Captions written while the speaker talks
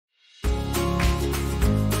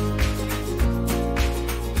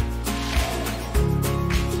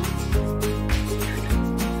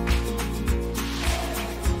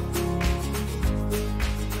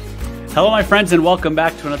Hello, my friends, and welcome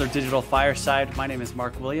back to another Digital Fireside. My name is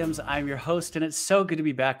Mark Williams. I'm your host, and it's so good to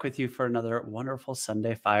be back with you for another wonderful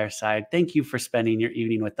Sunday Fireside. Thank you for spending your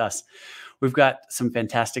evening with us. We've got some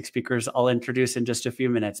fantastic speakers I'll introduce in just a few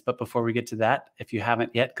minutes. But before we get to that, if you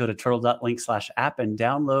haven't yet, go to turtle.link/app and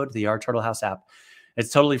download the OurTurtleHouse app.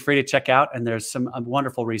 It's totally free to check out, and there's some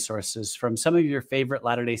wonderful resources from some of your favorite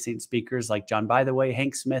Latter-day Saint speakers like John By the Way,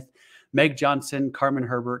 Hank Smith, Meg Johnson, Carmen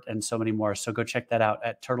Herbert, and so many more. So go check that out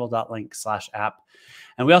at turtle.link/app.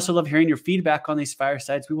 And we also love hearing your feedback on these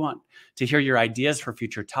firesides. We want to hear your ideas for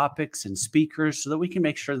future topics and speakers so that we can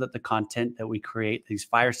make sure that the content that we create, these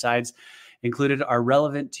firesides included, are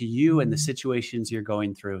relevant to you and the situations you're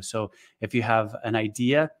going through. So if you have an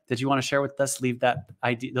idea that you want to share with us, leave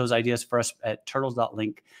those ideas for us at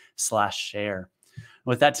turtle.link/share.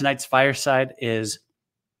 With that, tonight's fireside is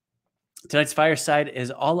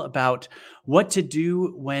all about what to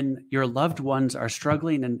do when your loved ones are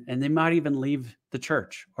struggling and they might even leave the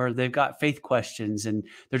church, or they've got faith questions and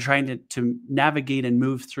they're trying to navigate and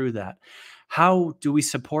move through that. How do we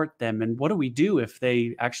support them? And what do we do if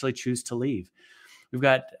they actually choose to leave? We've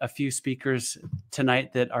got a few speakers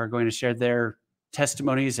tonight that are going to share their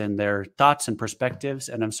testimonies and their thoughts and perspectives.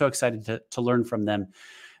 And I'm so excited to learn from them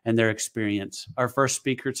and their experience. Our first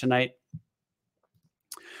speaker tonight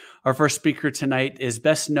is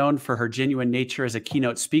best known for her genuine nature as a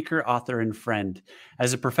keynote speaker, author, and friend.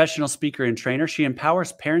 As a professional speaker and trainer, she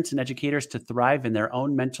empowers parents and educators to thrive in their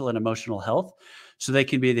own mental and emotional health so they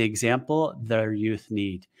can be the example their youth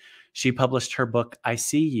need. She published her book, I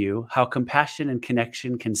See You: How Compassion and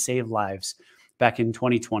Connection Can Save Lives, back in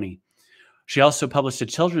 2020. She also published a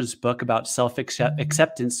children's book about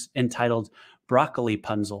self-acceptance entitled Broccoli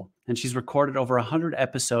Punzel, and she's recorded over 100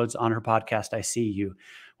 episodes on her podcast, I See You,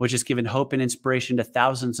 which has given hope and inspiration to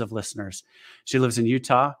thousands of listeners. She lives in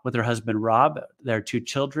Utah with her husband, Rob, their 2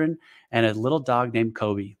 children, and a little dog named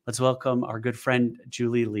Kobe. Let's welcome our good friend,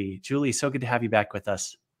 Julie Lee. Julie, so good to have you back with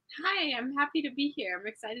us. Hi, I'm happy to be here. I'm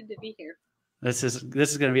excited to be here. This is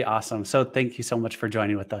going to be awesome. So thank you so much for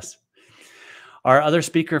joining with us. Our other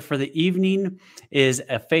speaker for the evening is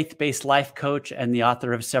a faith-based life coach and the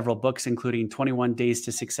author of several books, including 21 Days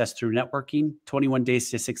to Success Through Networking, 21 Days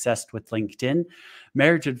to Success with LinkedIn,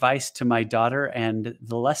 Marriage Advice to My Daughter, and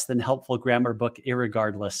the less than helpful grammar book,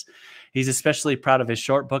 Irregardless. He's especially proud of his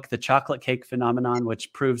short book, The Chocolate Cake Phenomenon,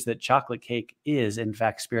 which proves that chocolate cake is, in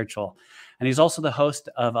fact, spiritual. And he's also the host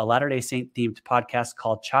of a Latter-day Saint themed podcast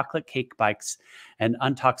called Chocolate Cake Bites and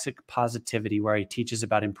Untoxic Positivity, where he teaches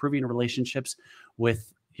about improving relationships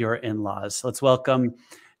with your in-laws. Let's welcome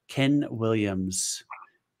Ken Williams.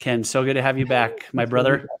 Ken, so good to have you back, my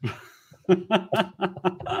brother. Are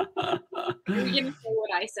we going to say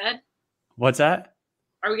what I said? What's that?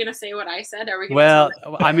 Are we going to say what I said?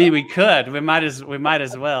 I mean, we could. We might as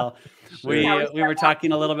well. Sure. We were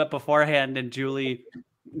talking a little bit beforehand, and Julie's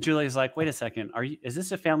like, "Wait a second. Is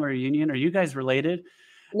this a family reunion? Are you guys related?"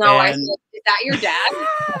 No, I said, "Is that your dad?"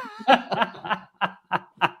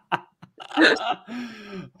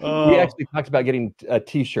 We actually talked about getting a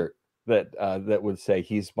T-shirt that would say,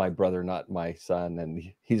 "He's my brother, not my son,"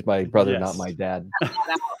 and "He's my brother, not my dad."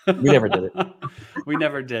 We never did it. We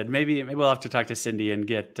never did. Maybe we'll have to talk to Cindy and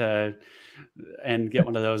get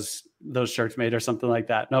one of those shirts made or something like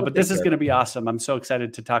that. No, but this is going to be awesome. I'm so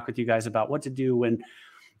excited to talk with you guys about what to do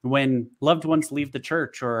when loved ones leave the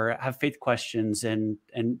church or have faith questions and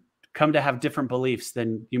come to have different beliefs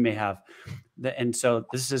than you may have. And so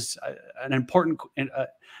this is an important,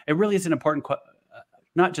 it really is an important,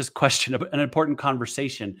 not just question, but an important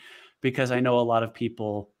conversation, because I know a lot of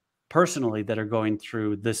people personally that are going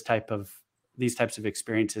through these types of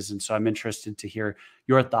experiences. And so I'm interested to hear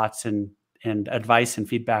your thoughts and advice and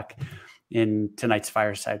feedback in tonight's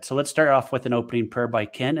fireside. So let's start off with an opening prayer by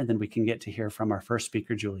Ken, and then we can get to hear from our first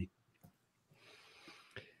speaker, Julie.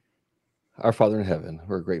 Our Father in heaven,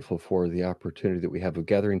 we're grateful for the opportunity that we have of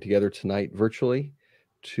gathering together tonight virtually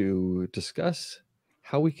to discuss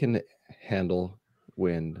how we can handle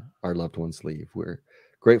when our loved ones leave. We're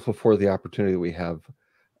grateful for the opportunity that we have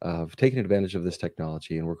of taking advantage of this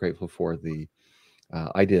technology, and we're grateful for the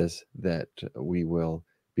ideas that we will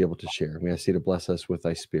be able to share. We ask you to bless us with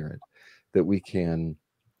thy Spirit, that we can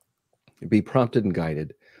be prompted and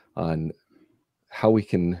guided on how we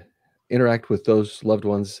can interact with those loved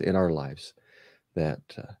ones in our lives that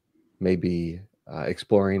may be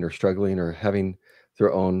exploring or struggling or having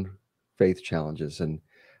their own faith challenges. And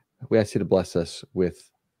we ask you to bless us with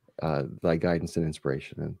thy guidance and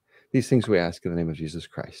inspiration. And these things we ask in the name of Jesus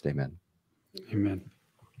Christ. Amen. Amen.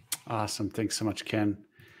 Awesome. Thanks so much, Ken.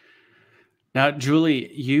 Now,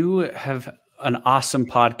 Julie, you have an awesome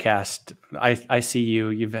podcast. I see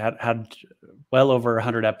you've had well over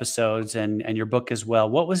 100 episodes, and your book as well.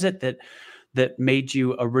 What was it that made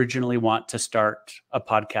you originally want to start a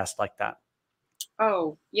podcast like that?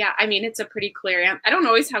 Oh, yeah. I mean, it's a pretty clear I don't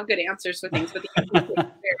always have good answers for things, but the answer is pretty clear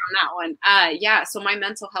on that one. Yeah. So my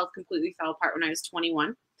mental health completely fell apart when I was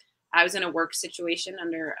 21. I was in a work situation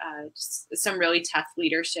under just some really tough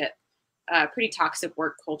leadership, pretty toxic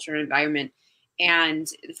work culture environment. And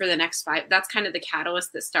for the next that's kind of the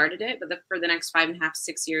catalyst that started it. But for the next 5.5,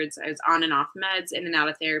 6 years, I was on and off meds, in and out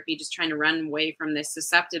of therapy, just trying to run away from this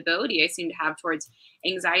susceptibility I seemed to have towards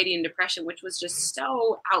anxiety and depression, which was just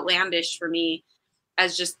so outlandish for me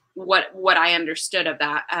as just what I understood of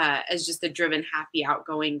that, as just the driven, happy,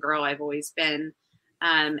 outgoing girl I've always been.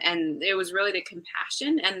 And it was really the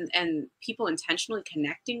compassion and people intentionally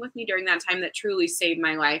connecting with me during that time that truly saved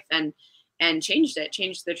my life and changed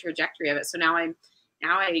the trajectory of it. So now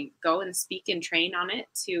I go and speak and train on it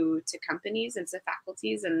to companies and to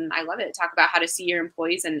faculties, and I love it. Talk about how to see your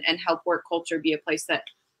employees and help work culture be a place that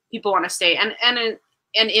people want to stay and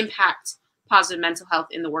impact positive mental health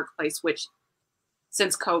in the workplace, which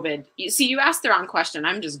since COVID, you asked the wrong question.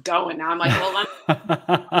 I'm just going now. I'm like, well,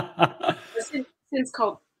 since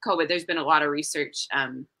COVID, there's been a lot of research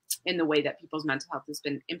in the way that people's mental health has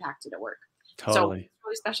been impacted at work. Totally. So it's a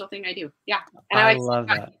really special thing I do. Yeah. And I love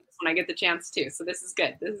that. When I get the chance too. So this is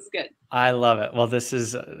good. This is good. I love it. Well,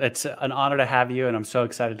 it's an honor to have you, and I'm so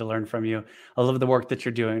excited to learn from you. I love the work that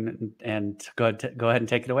you're doing, and go ahead and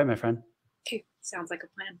take it away, my friend. Okay. Sounds like a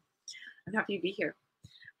plan. I'm happy to be here.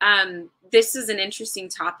 This is an interesting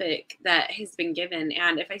topic that has been given.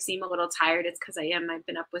 And if I seem a little tired, it's because I am. I've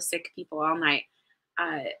been up with sick people all night.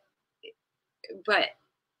 But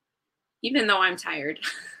even though I'm tired,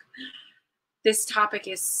 this topic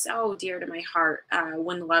is so dear to my heart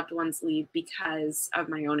when loved ones leave because of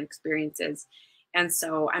my own experiences. And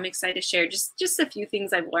so I'm excited to share just a few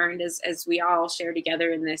things I've learned as we all share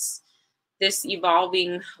together in this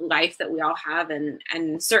evolving life that we all have.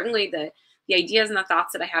 And certainly the ideas and the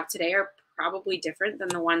thoughts that I have today are probably different than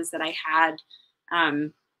the ones that I had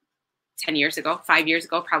 10 years ago, 5 years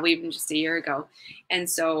ago, probably even just a year ago. And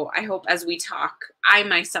so I hope as we talk, I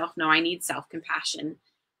myself know I need self-compassion.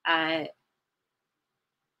 And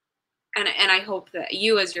I hope that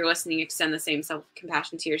you, as you're listening, extend the same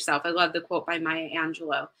self-compassion to yourself. I love the quote by Maya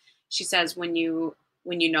Angelou. She says, when you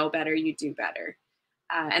know better, you do better.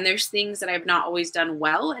 And there's things that I've not always done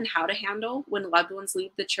well and how to handle when loved ones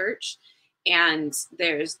leave the church. And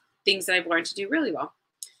there's things that I've learned to do really well.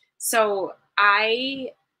 So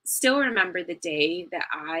I still remember the day that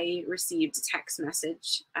I received a text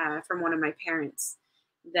message from one of my parents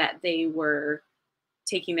that they were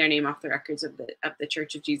taking their name off the records of the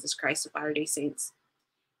Church of Jesus Christ of Latter-day Saints.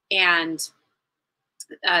 And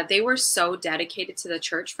they were so dedicated to the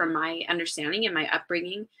church from my understanding and my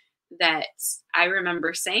upbringing that I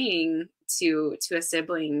remember saying to a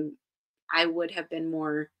sibling, I would have been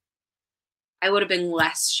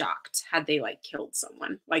less shocked had they killed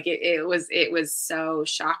someone. It was so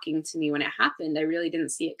shocking to me when it happened. I really didn't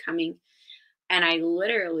see it coming. And I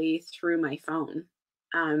literally threw my phone.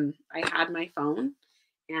 I had my phone,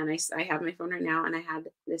 and I have my phone right now, and I had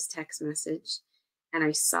this text message, and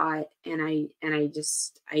I saw it, and I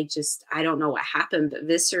don't know what happened, but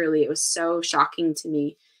viscerally it was so shocking to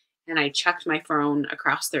me. And I chucked my phone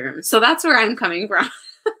across the room. So that's where I'm coming from.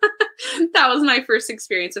 That was my first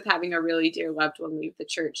experience with having a really dear loved one leave the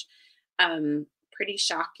church. Pretty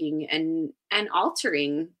shocking and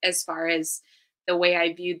altering as far as the way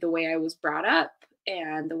I viewed the way I was brought up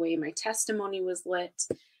and the way my testimony was lit.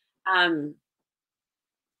 And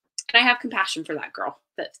I have compassion for that girl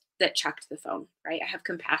that chucked the phone, right? I have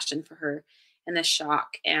compassion for her and the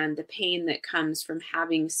shock and the pain that comes from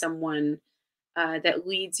having someone that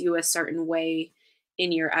leads you a certain way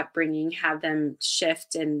in your upbringing, have them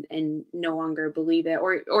shift and no longer believe it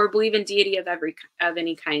or believe in deity of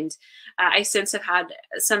any kind. I since have had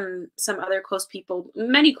some other close people,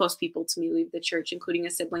 many close people to me leave the church, including a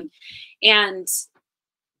sibling. And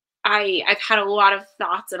I've had a lot of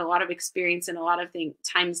thoughts and a lot of experience and a lot of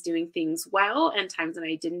times doing things well and times when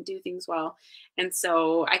I didn't do things well. And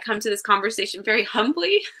so I come to this conversation very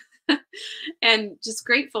humbly and just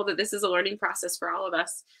grateful that this is a learning process for all of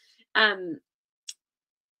us.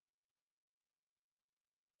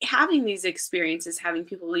 Having these experiences, having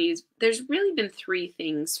people leave, there's really been three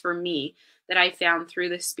things for me that I found through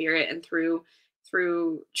the Spirit and through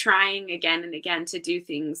trying again and again to do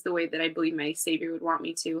things the way that I believe my Savior would want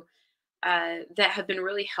me to, that have been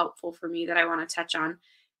really helpful for me that I want to touch on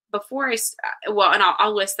before and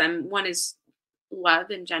I'll list them. One is love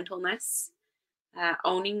and gentleness.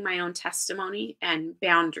 owning my own testimony, and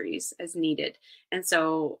boundaries as needed. And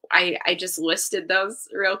so I just listed those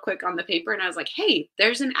real quick on the paper, and I was like, hey,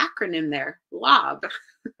 there's an acronym there, LOB.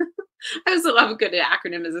 I also love a good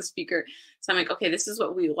acronym as a speaker. So I'm like, okay, this is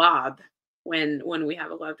what we lob when we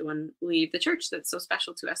have a loved one leave the church that's so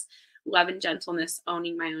special to us. Love and gentleness,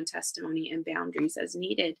 owning my own testimony, and boundaries as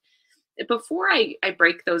needed. Before I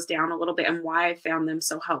break those down a little bit and why I found them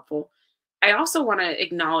so helpful, I also want to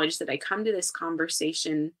acknowledge that I come to this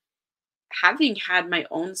conversation having had my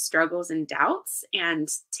own struggles and doubts and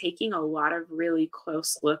taking a lot of really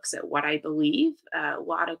close looks at what I believe, a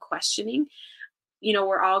lot of questioning. You know,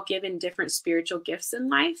 we're all given different spiritual gifts in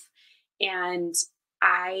life. And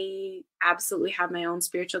I absolutely have my own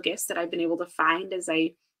spiritual gifts that I've been able to find as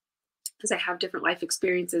I have different life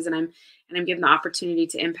experiences, and I'm given the opportunity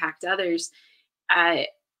to impact others.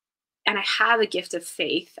 And I have a gift of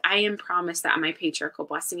faith. I am promised that my patriarchal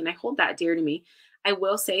blessing, and I hold that dear to me. I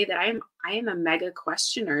will say that I am a mega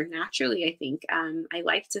questioner naturally. I think I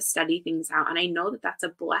like to study things out, and I know that that's a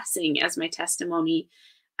blessing as my testimony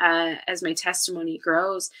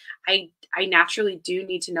grows. I naturally do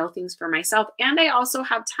need to know things for myself, and I also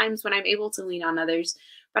have times when I'm able to lean on others.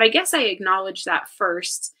 But I guess I acknowledge that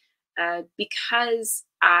first because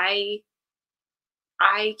I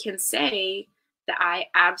can say that I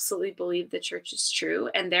absolutely believe the church is true.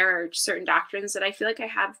 And there are certain doctrines that I feel like I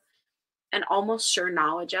have an almost sure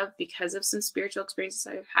knowledge of because of some spiritual experiences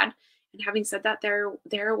I've had. And having said that, there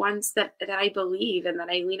are ones that I believe and that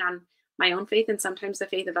I lean on my own faith and sometimes the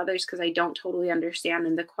faith of others because I don't totally understand.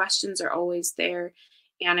 And the questions are always there.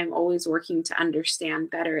 And I'm always working to understand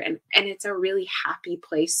better. And it's a really happy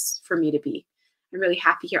place for me to be. I'm really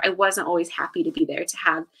happy here. I wasn't always happy to be there, to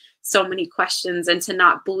have so many questions and to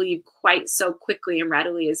not believe quite so quickly and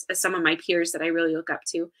readily as some of my peers that I really look up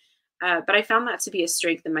to. But I found that to be a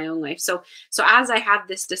strength in my own life. So as I have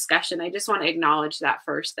this discussion, I just want to acknowledge that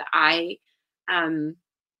first, that I am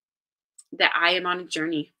on a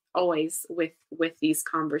journey always with these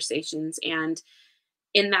conversations. And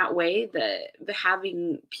in that way, the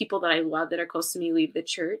having people that I love that are close to me leave the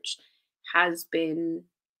church has been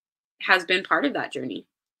part of that journey,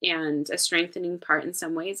 and a strengthening part in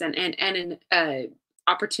some ways, and an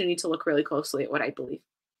opportunity to look really closely at what I believe.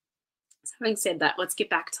 So having said that, let's get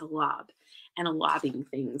back to lob and lobbing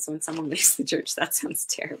things. When someone leaves the church, that sounds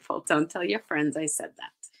terrible. Don't tell your friends I said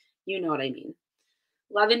that. You know what I mean.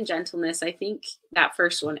 Love and gentleness. I think that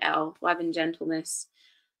first one, L, love and gentleness.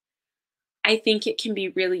 I think it can be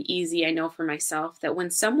really easy, I know for myself, that when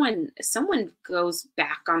someone goes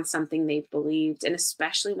back on something they've believed, and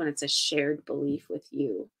especially when it's a shared belief with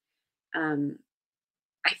you,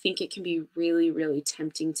 I think it can be really, really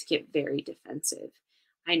tempting to get very defensive.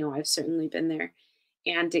 I know I've certainly been there.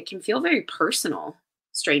 And it can feel very personal,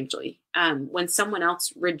 strangely. When someone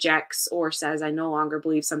else rejects or says, I no longer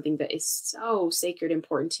believe something that is so sacred,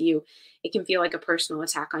 important to you, it can feel like a personal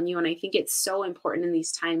attack on you. And I think it's so important in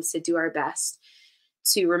these times to do our best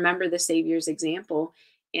to remember the Savior's example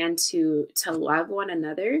and to love one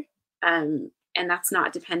another. And that's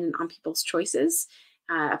not dependent on people's choices,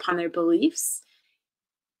 upon their beliefs.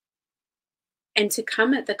 And to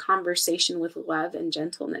come at the conversation with love and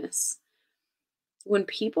gentleness. When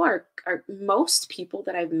people are most people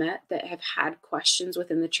that I've met that have had questions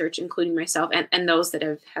within the church, including myself and those that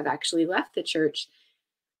have actually left the church,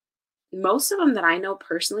 most of them that I know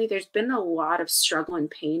personally, there's been a lot of struggle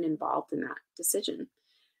and pain involved in that decision.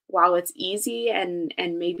 While it's easy and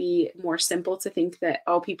maybe more simple to think that,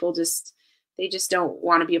 oh, people they just don't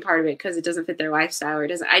want to be a part of it because it doesn't fit their lifestyle or it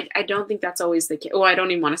doesn't. I don't think that's always the case. Well, I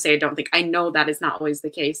don't even want to say I don't think. I know that is not always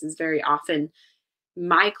the case. It's very often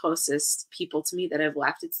my closest people to me that have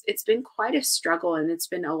left. It's been quite a struggle, and it's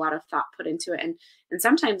been a lot of thought put into it. And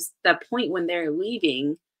sometimes the point when they're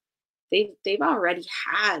leaving, they've already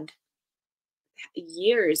had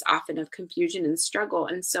years often of confusion and struggle.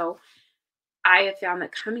 And so I have found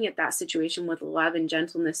that coming at that situation with love and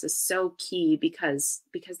gentleness is so key because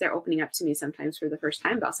they're opening up to me sometimes for the first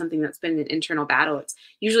time about something that's been an internal battle. It's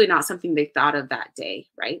usually not something they thought of that day,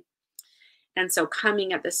 right? And so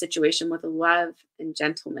coming at the situation with love and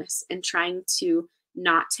gentleness and trying to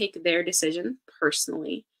not take their decision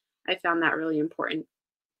personally, I found that really important.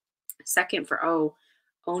 Second, for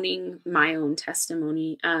owning my own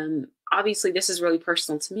testimony. Obviously, this is really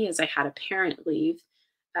personal to me, as I had a parent leave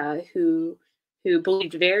who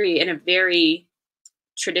believed in a very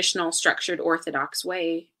traditional, structured, orthodox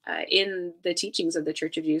way in the teachings of the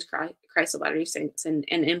Church of Jesus Christ of Latter-day Saints, and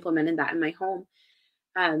implemented that in my home.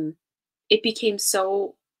 It became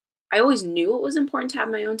so, I always knew it was important to have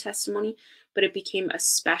my own testimony, but it became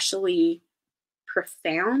especially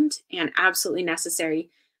profound and absolutely necessary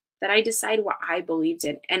that I decide what I believed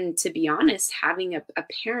in. And to be honest, having a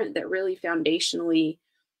parent that really foundationally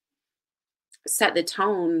set the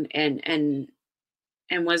tone and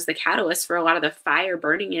was the catalyst for a lot of the fire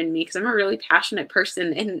burning in me, because I'm a really passionate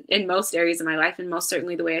person in most areas of my life, and most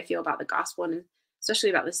certainly the way I feel about the gospel and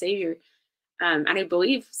especially about the Savior. And I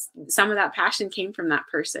believe some of that passion came from that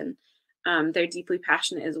person. They're deeply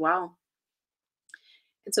passionate as well.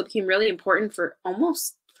 And so it became really important for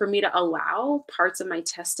me to allow parts of my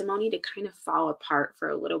testimony to kind of fall apart for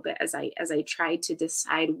a little bit as I tried to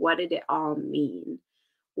decide, what did it all mean?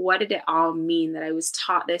 What did it all mean that I was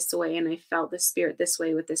taught this way and I felt the Spirit this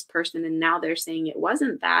way with this person, and now they're saying it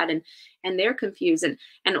wasn't that, and they're confused, and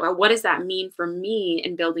what does that mean for me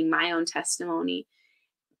in building my own testimony,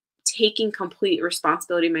 taking complete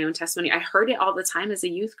responsibility of my own testimony. I heard it all the time as a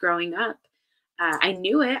youth growing up. I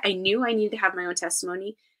knew it. I knew I needed to have my own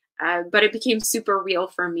testimony, but it became super real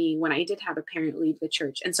for me when I did have a parent leave the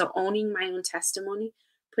church. And so owning my own testimony,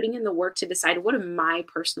 putting in the work to decide, what have my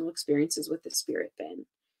personal experiences with the Spirit been?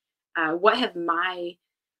 What have my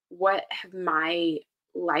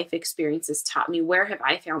life experiences taught me? Where have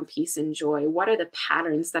I found peace and joy? What are the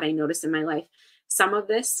patterns that I notice in my life? Some of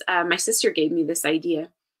this, my sister gave me this idea.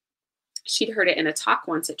 She'd heard it in a talk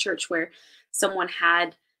once at church where someone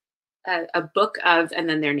had a book of, and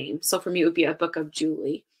then their name. So for me, it would be a book of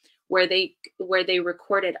Julie, where they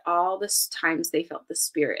recorded all the times they felt the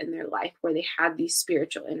Spirit in their life, where they had these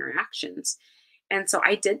spiritual interactions. And so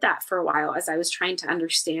I did that for a while as I was trying to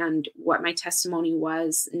understand what my testimony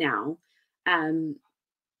was now.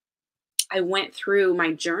 I went through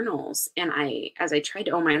my journals, and as I tried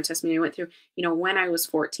to own my own testimony, I went through, when I was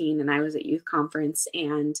 14 and I was at youth conference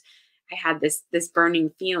and I had this burning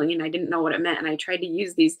feeling and I didn't know what it meant. And I tried to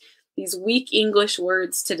use these weak English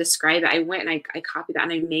words to describe it. I went and I copied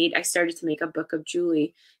that, and I started to make a book of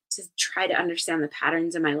Julie to try to understand the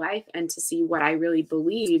patterns in my life and to see what I really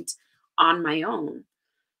believed on my own.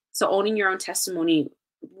 So owning your own testimony,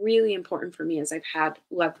 really important for me as I've had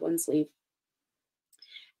loved ones leave.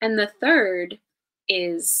 And the third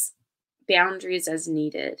is boundaries as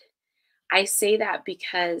needed. I say that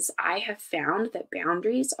because I have found that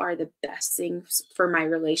boundaries are the best things for my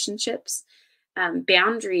relationships.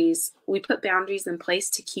 We put boundaries in place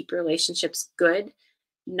to keep relationships good,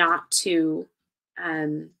 not to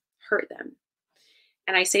hurt them.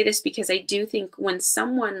 And I say this because I do think when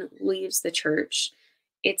someone leaves the church,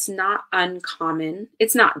 it's not uncommon.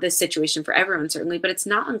 It's not the situation for everyone, certainly, but it's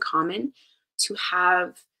not uncommon to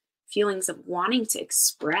have feelings of wanting to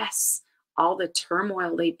express all the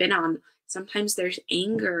turmoil they've been on. Sometimes there's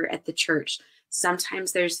anger at the church.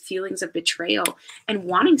 Sometimes there's feelings of betrayal, and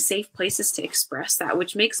wanting safe places to express that,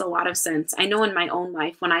 which makes a lot of sense. I know in my own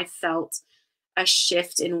life, when I felt a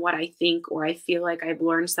shift in what I think, or I feel like I've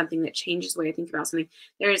learned something that changes the way I think about something,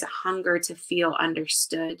 there is a hunger to feel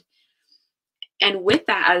understood. And with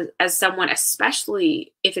that, as someone,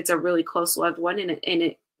 especially if it's a really close loved one, and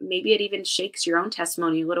it maybe it even shakes your own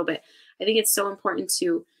testimony a little bit, I think it's so important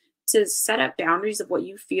to set up boundaries of what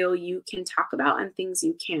you feel you can talk about and things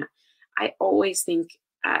you can't. I always think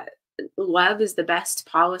love is the best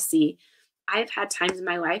policy. I've had times in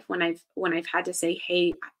my life when I've had to say,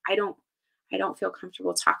 hey, I don't feel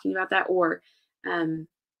comfortable talking about that, or can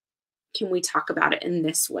we talk about it in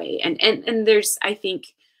this way? And there's, I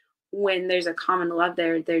think, when there's a common love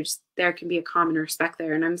there can be a common respect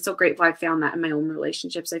there. And I'm so grateful I found that in my own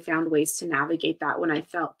relationships. I found ways to navigate that when I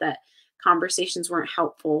felt that conversations weren't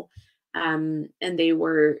helpful, and they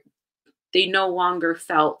no longer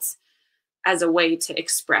felt as a way to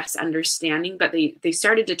express understanding, but they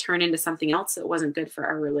started to turn into something else that wasn't good for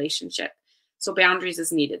our relationship. So boundaries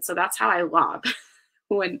is needed. So that's how I lob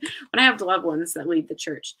when I have loved ones that leave the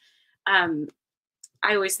church.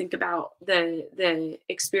 I always think about the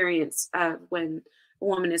experience of when a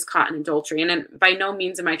woman is caught in adultery. And by no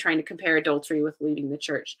means am I trying to compare adultery with leaving the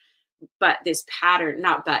church, but this pattern,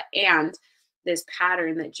 this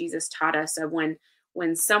pattern that Jesus taught us of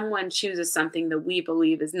when someone chooses something that we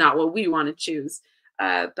believe is not what we want to choose.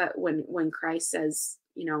 But when Christ says,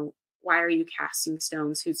 why are you casting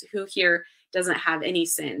stones? Who here doesn't have any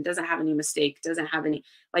sin, doesn't have any mistake, doesn't have any,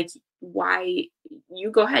 why,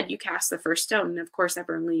 you go ahead, you cast the first stone. And of course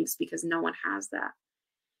everyone leaves because no one has that.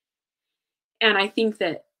 And I think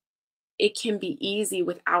that it can be easy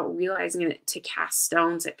without realizing it to cast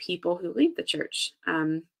stones at people who leave the church,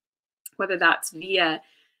 whether that's via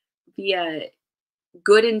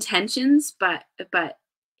good intentions, but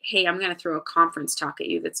hey, I'm going to throw a conference talk at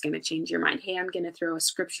you that's going to change your mind. Hey, I'm going to throw a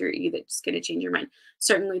scripture at you that's going to change your mind.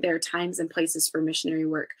 Certainly there are times and places for missionary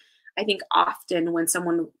work. I think often when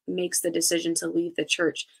someone makes the decision to leave the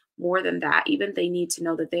church, more than that, even they need to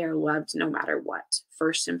know that they are loved no matter what,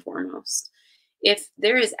 first and foremost. If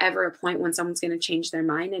there is ever a point when someone's going to change their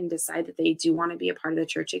mind and decide that they do want to be a part of the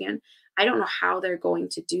church again, I don't know how they're going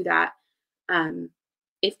to do that,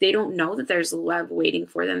 if they don't know that there's love waiting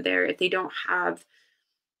for them there, if they don't have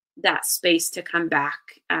that space to come back,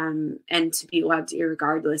 and to be loved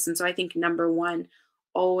irregardless. And so I think number one,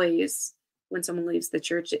 always when someone leaves the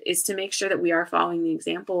church, is to make sure that we are following the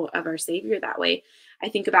example of our Savior that way. I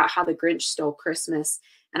think about how the Grinch stole Christmas,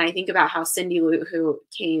 and I think about how Cindy Lou Who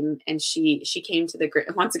came, and she came to the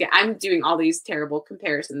Grinch. Once again, I'm doing all these terrible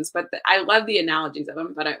comparisons, but I love the analogies of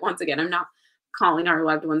them. But once again, I'm not calling our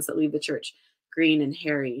loved ones that leave the church green and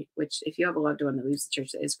hairy, which if you have a loved one that leaves the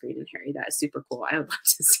church that is green and hairy, that is super cool. I would love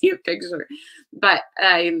to see a picture. But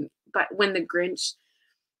when the Grinch,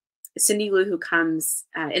 Cindy Lou Who comes,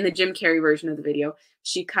 in the Jim Carrey version of the video,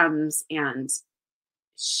 she comes and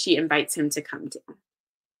she invites him to come down.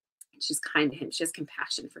 She's kind to him. She has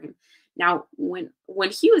compassion for him. Now, when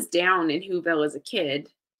he was down in Whoville as a kid,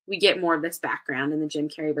 we get more of this background in the Jim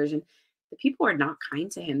Carrey version. The people are not kind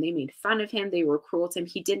to him. They made fun of him. They were cruel to him.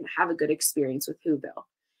 He didn't have a good experience with Whoville.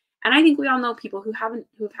 And I think we all know people who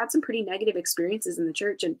have had some pretty negative experiences in the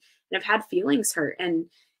church and have had feelings hurt.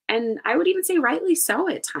 And I would even say rightly so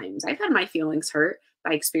at times. I've had my feelings hurt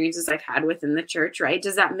by experiences I've had within the church, right?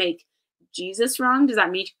 Does that make Jesus wrong? Does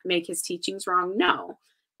that make his teachings wrong? No.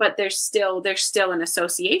 But there's still an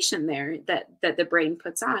association there that the brain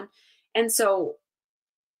puts on. And so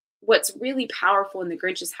what's really powerful in the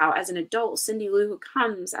Grinch is how, as an adult, Cindy Lou Who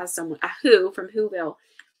comes as someone, a Who from Whoville,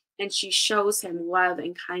 and she shows him love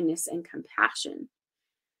and kindness and compassion.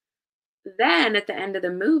 Then at the end of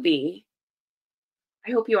the movie,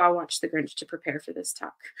 I hope you all watch the Grinch to prepare for this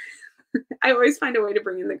talk. I always find a way to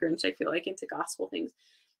bring in the Grinch, I feel like, into gospel things.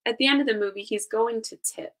 At the end of the movie, he's going to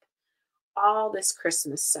tip all this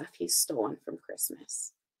Christmas stuff he's stolen from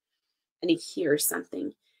Christmas. And he hears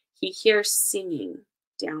something. He hears singing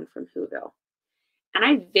down from Whoville. And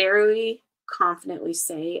I very confidently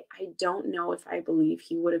say, I don't know if I believe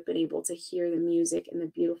he would have been able to hear the music and the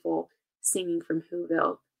beautiful singing from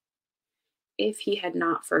Whoville if he had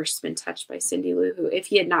not first been touched by Cindy Lou Who, if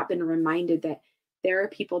he had not been reminded that there are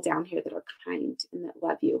people down here that are kind and that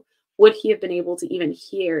love you. Would he have been able to even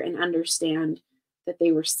hear and understand that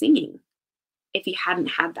they were singing if he hadn't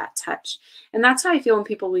had that touch? And that's how I feel when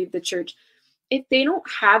people leave the church. If they don't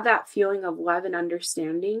have that feeling of love and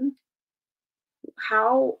understanding,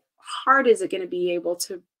 how hard is it going to be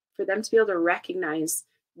for them to be able to recognize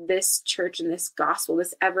this church and this gospel,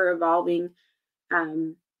 this ever evolving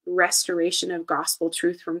restoration of gospel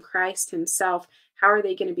truth from Christ himself? How are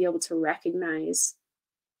they going to be able to recognize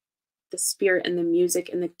the spirit and the music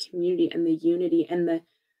and the community and the unity and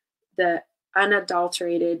the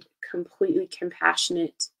unadulterated, completely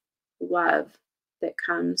compassionate love that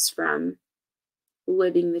comes from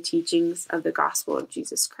living the teachings of the gospel of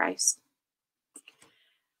Jesus Christ?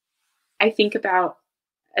 I think about,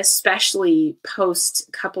 especially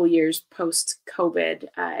couple years post COVID,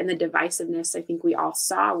 and the divisiveness I think we all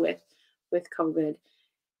saw with COVID.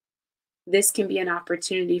 This can be an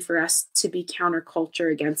opportunity for us to be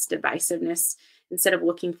counterculture against divisiveness. Instead of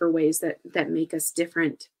looking for ways that make us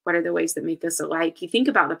different, what are the ways that make us alike? You think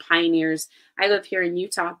about the pioneers. I live here in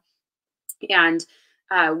Utah, and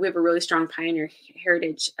we have a really strong pioneer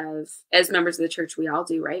heritage as members of the church. We all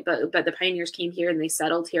do, right? But the pioneers came here and they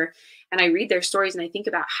settled here. And I read their stories and I think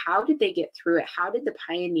about, how did they get through it? How did the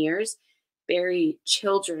pioneers bury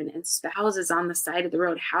children and spouses on the side of the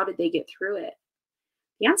road? How did they get through it?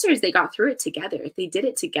 The answer is they got through it together. They did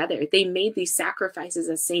it together. They made these sacrifices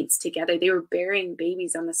as saints together. They were burying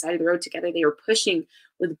babies on the side of the road together. They were pushing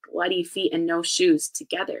with bloody feet and no shoes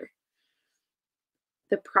together.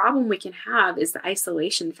 The problem we can have is the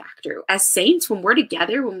isolation factor. As saints, when we're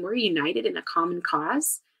together, when we're united in a common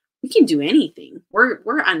cause, we can do anything. We're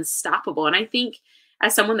unstoppable. And I think,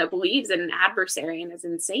 as someone that believes in an adversary and as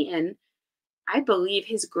in Satan, I believe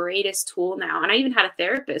his greatest tool now, and I even had a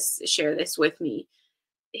therapist share this with me,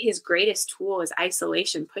 his greatest tool is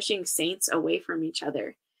isolation, pushing saints away from each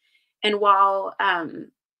other. And while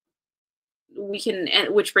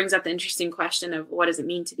which brings up the interesting question of what does it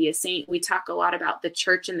mean to be a saint? We talk a lot about the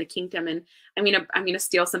church and the kingdom, and I'm gonna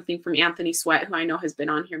steal something from Anthony Sweat, who I know has been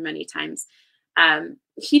on here many times.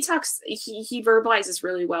 He verbalizes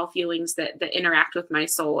really well feelings that interact with my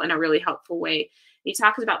soul in a really helpful way. He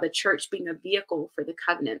talks about the church being a vehicle for the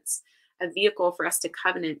covenants, a vehicle for us to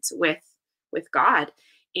covenant with God.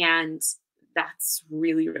 And that's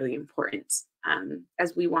really, really important.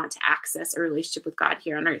 as we want to access a relationship with God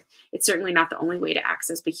here on earth. It's certainly not the only way to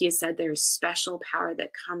access, but he has said there's special power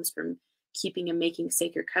that comes from keeping and making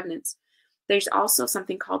sacred covenants. There's also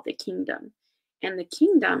something called the kingdom. And the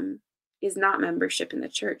kingdom is not membership in the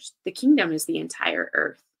church. The kingdom is the entire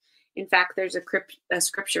earth. In fact, there's a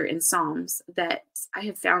scripture in Psalms that I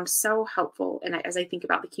have found so helpful. And as I think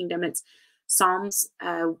about the kingdom, it's Psalms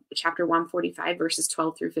chapter 145, verses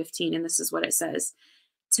 12 through 15. And this is what it says: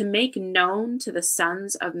 to make known to the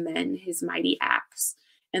sons of men his mighty acts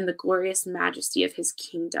and the glorious majesty of his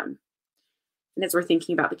kingdom. And as we're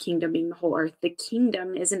thinking about the kingdom being the whole earth, the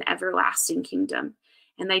kingdom is an everlasting kingdom,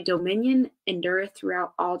 and thy dominion endureth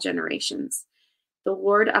throughout all generations. The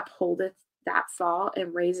Lord upholdeth that fall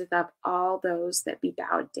and raiseth up all those that be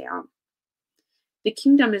bowed down. The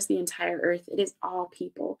kingdom is the entire earth. It is all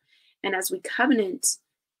people. And as we covenant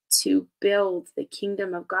to build the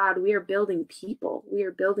kingdom of God, we are building people. We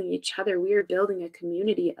are building each other. We are building a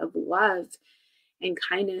community of love and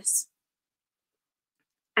kindness.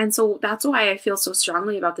 And so that's why I feel so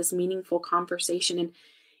strongly about this meaningful conversation and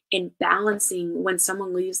in balancing when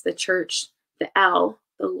someone leaves the church, the L,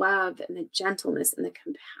 the love and the gentleness and the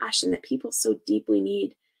compassion that people so deeply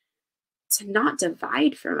need to not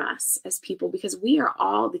divide from us as people, because we are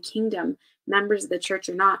all the kingdom, members of the church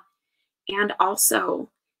or not. And also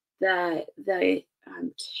the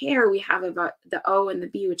care we have about the O and the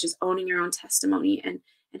B, which is owning your own testimony and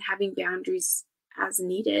having boundaries as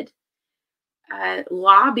needed.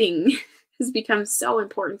 Lobbying has become so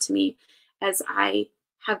important to me as I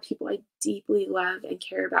have people I deeply love and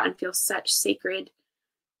care about and feel such sacred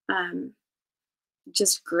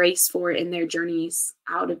just grace for in their journeys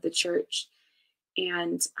out of the church.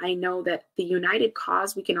 And I know that the united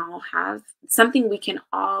cause we can all have, something we can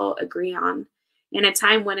all agree on in a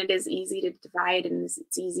time when it is easy to divide and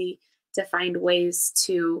it's easy to find ways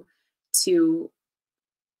to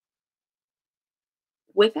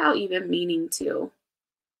without even meaning to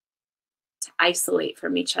isolate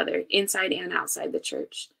from each other inside and outside the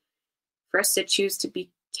church, for us to choose to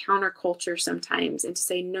be counterculture sometimes and to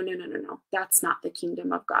say, no, that's not the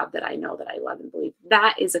kingdom of God that I know, that I love and believe.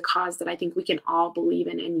 That is a cause that I think we can all believe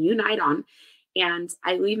in and unite on. And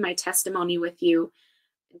I leave my testimony with you,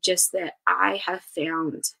 just that I have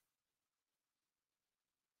found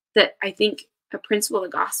that I think a principle of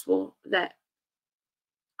the gospel that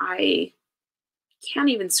I can't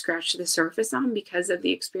even scratch the surface on because of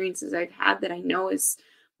the experiences I've had, that I know is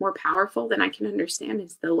more powerful than I can understand,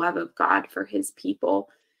 is the love of God for his people,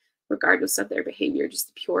 regardless of their behavior, just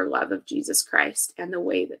the pure love of Jesus Christ, and the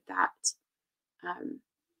way that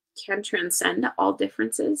can transcend all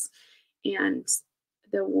differences. And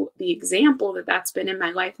the example that that's been in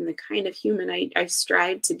my life, and the kind of human I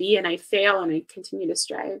strive to be, and I fail and I continue to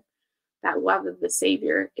strive, that love of the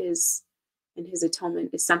Savior is, and his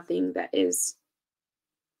atonement is something that is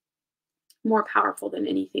more powerful than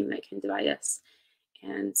anything that can divide us.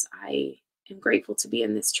 And I am grateful to be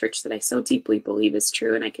in this church that I so deeply believe is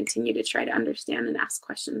true. And I continue to try to understand and ask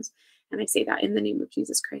questions. And I say that in the name of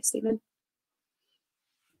Jesus Christ. Amen.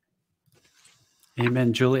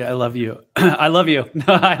 Amen. Julie, I love you. I love you.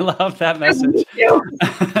 I love that message.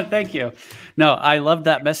 Thank you. No, I love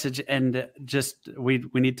that message. And just, we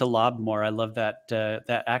need to lob more. I love that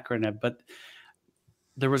acronym. But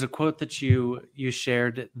there was a quote that you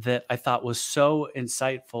shared that I thought was so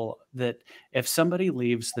insightful, that if somebody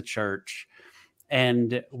leaves the church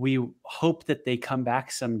and we hope that they come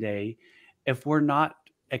back someday, if we're not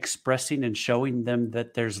expressing and showing them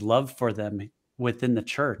that there's love for them within the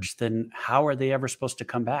church, then how are they ever supposed to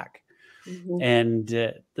come back? Mm-hmm. And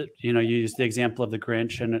you use the example of the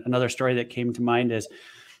Grinch. And another story that came to mind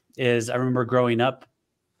is I remember growing up,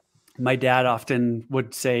 my dad often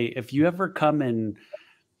would say, if you ever come and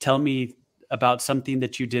tell me about something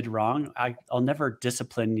that you did wrong, I'll never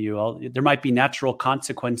discipline you. There might be natural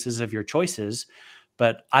consequences of your choices,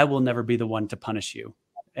 but I will never be the one to punish you.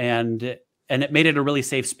 And it made it a really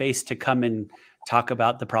safe space to come and talk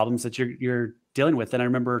about the problems that you're dealing with. And I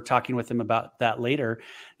remember talking with him about that later. And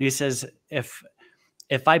he says, if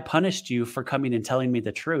I punished you for coming and telling me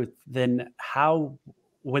the truth, then how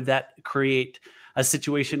would that create a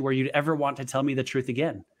situation where you'd ever want to tell me the truth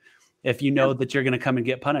again, if you know that you're going to come and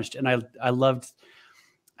get punished? And I loved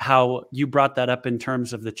how you brought that up in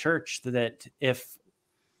terms of the church, that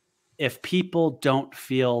if people don't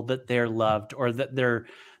feel that they're loved, or that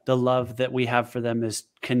the love that we have for them is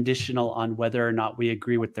conditional on whether or not we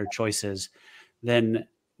agree with their choices, then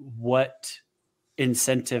what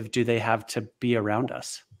incentive do they have to be around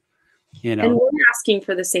us? And we're asking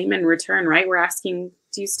for the same in return, right? We're asking,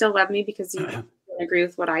 do you still love me because you don't agree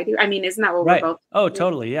with what I do? I mean, isn't that what we're both doing?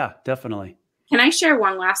 Totally. Yeah, definitely. Can I share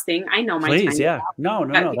one last thing? I know my time. Please, yeah. No,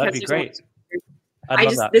 that'd be great. I'd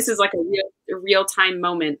love that. This is like a real time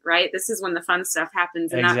moment, right? This is when the fun stuff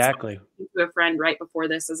happens. And Exactly. that's to a friend right before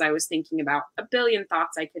this, as I was thinking about a billion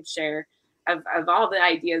thoughts I could share of all the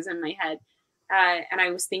ideas in my head. And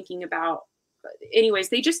I was thinking about, anyways,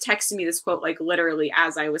 they just texted me this quote, like literally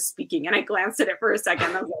as I was speaking, and I glanced at it for a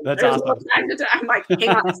second. I was like, that's awesome. I'm like, hang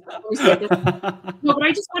on. No, but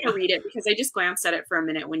I just want to read it because I just glanced at it for a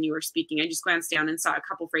minute when you were speaking. I just glanced down and saw a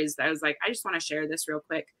couple phrases that I was like, I just want to share this real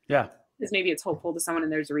quick. Yeah. Because maybe it's hopeful to someone,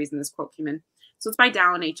 and there's a reason this quote came in. So it's by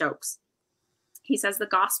Dallin H. Oaks. He says, the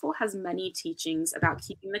gospel has many teachings about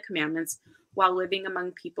keeping the commandments while living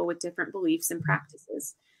among people with different beliefs and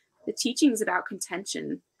practices. The teachings about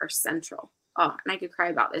contention are central. Oh, and I could cry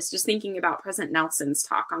about this. Just thinking about President Nelson's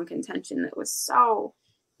talk on contention, that was so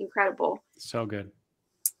incredible. So good.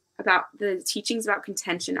 About the teachings about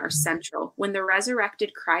contention are central. When the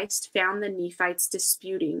resurrected Christ found the Nephites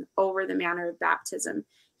disputing over the manner of baptism,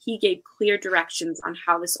 he gave clear directions on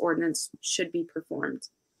how this ordinance should be performed.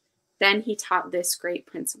 Then he taught this great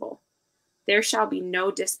principle. There shall be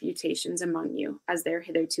no disputations among you, as there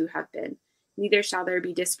hitherto have been. Neither shall there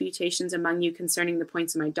be disputations among you concerning the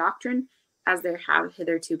points of my doctrine, as there have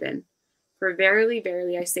hitherto been. For verily,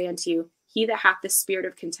 verily, I say unto you, he that hath the spirit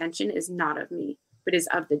of contention is not of me, but is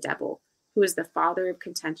of the devil, who is the father of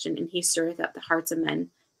contention, and he stirreth up the hearts of men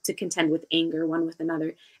to contend with anger one with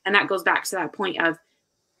another. And that goes back to that point of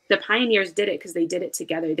the pioneers did it because they did it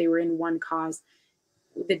together. They were in one cause.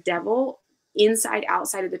 The devil, inside,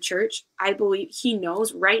 outside of the church, I believe he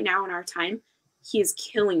knows right now in our time, he is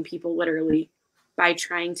killing people literally by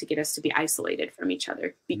trying to get us to be isolated from each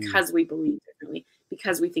other because we believe differently,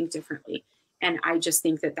 because we think differently. And I just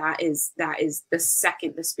think that is the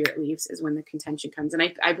second the spirit leaves is when the contention comes. And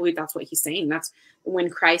I believe that's what he's saying. That's when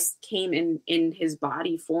Christ came in his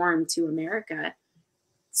body form to America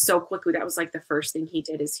so quickly. That was like the first thing he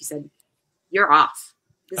did is he said, you're off.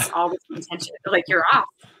 This is all this contention. Like, you're off.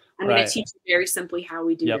 I'm going to teach you very simply how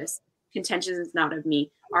we do this. Contention is not of me.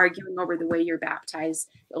 Arguing over the way you're baptized.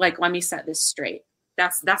 Like, let me set this straight.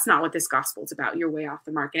 That's not what this gospel is about. You're way off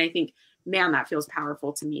the mark. And I think, man, that feels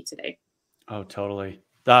powerful to me today. Oh, totally.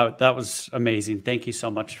 That was amazing. Thank you so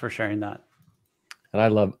much for sharing that. And I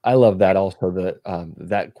love that also,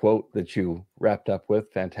 that quote that you wrapped up with.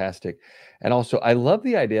 Fantastic. And also, I love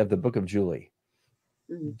the idea of the book of Julie.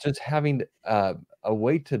 Just having a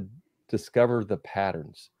way to discover the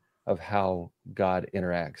patterns of how God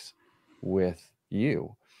interacts with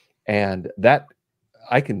you. And that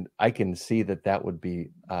I can see that would be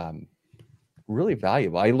really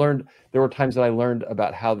valuable. There were times that I learned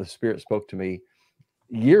about how the Spirit spoke to me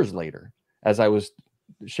years later as I was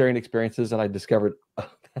sharing experiences, and I discovered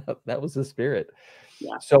that was the Spirit.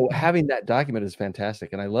 Yeah. So having that document is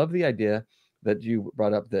fantastic. And I love the idea that you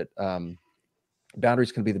brought up that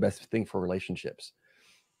boundaries can be the best thing for relationships.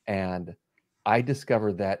 And I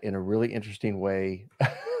discovered that in a really interesting way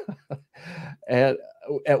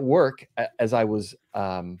at work, as I was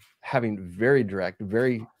having very direct,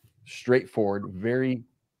 very straightforward, very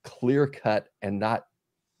clear cut, and not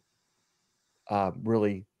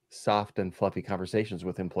really soft and fluffy conversations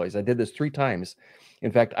with employees. I did this 3 times.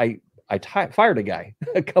 In fact, I fired a guy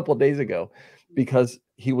a couple of days ago because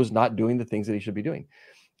he was not doing the things that he should be doing.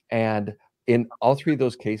 And in all 3 of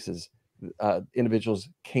those cases, individuals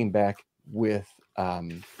came back with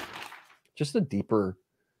just a deeper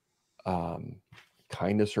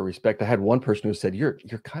kindness or respect. I had one person who said, you're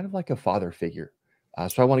kind of like a father figure.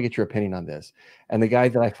 So I want to get your opinion on this. And the guy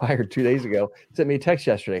that I fired 2 days ago sent me a text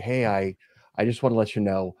yesterday. Hey, I just want to let you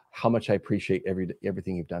know how much I appreciate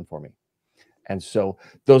everything you've done for me. And so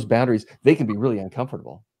those boundaries, they can be really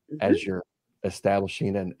uncomfortable as you're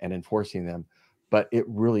establishing and enforcing them, but it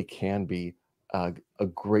really can be a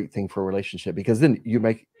great thing for a relationship, because then you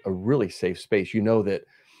make a really safe space. You know that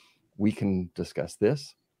we can discuss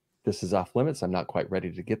this. This is off limits. I'm not quite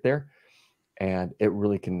ready to get there. And it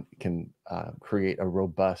really can create a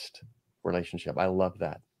robust relationship. I love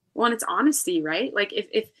that. Well, and it's honesty, right? Like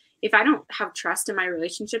if I don't have trust in my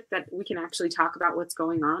relationship that we can actually talk about what's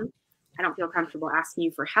going on, I don't feel comfortable asking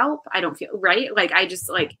you for help. I don't feel right. Like I just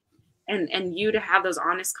like, and you to have those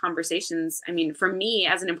honest conversations. I mean, for me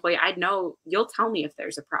as an employee, I'd know you'll tell me if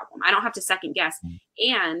there's a problem. I don't have to second guess.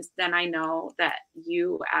 And then I know that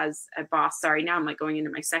you as a boss, sorry, now I'm like going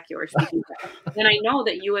into my secular speaking, then I know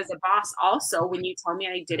that you as a boss also, when you tell me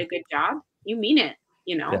I did a good job, you mean it,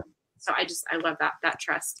 you know? Yeah. So I love that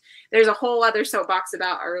trust. There's a whole other soapbox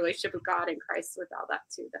about our relationship with God and Christ with all that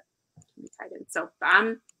too, that can be tied in. So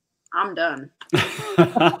I'm done.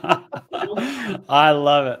 I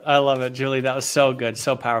love it. I love it, Julie. That was so good,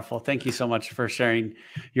 so powerful. Thank you so much for sharing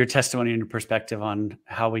your testimony and your perspective on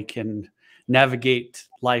how we can navigate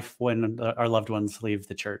life when our loved ones leave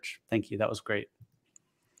the church. Thank you. That was great.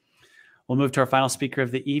 We'll move to our final speaker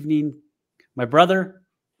of the evening, my brother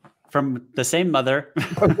from the same mother.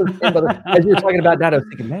 As you were talking about that, I was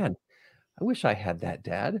thinking, man, I wish I had that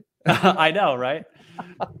dad. I know, right?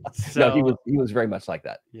 So no, he was very much like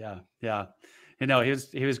that. Yeah, yeah. You know,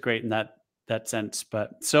 he was great in that sense.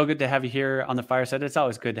 But so good to have you here on the fireside. It's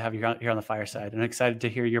always good to have you here on the fireside, and excited to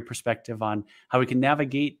hear your perspective on how we can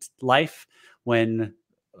navigate life when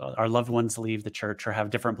our loved ones leave the church or have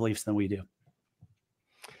different beliefs than we do.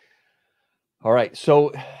 All right,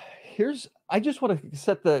 so I just want to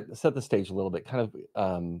set the stage a little bit, kind of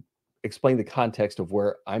explain the context of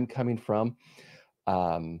where I'm coming from.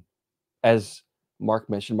 As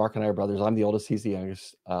Mark mentioned, Mark and I are brothers. I'm the oldest, he's the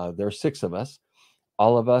youngest. There are 6 of us.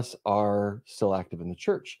 All of us are still active in the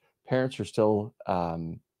church. Parents are still,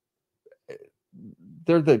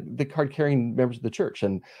 they're the card-carrying members of the church.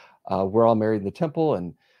 And we're all married in the temple.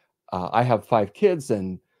 And I have 5 kids,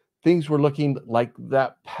 and things were looking like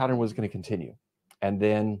that pattern was going to continue. And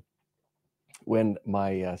then when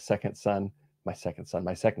my second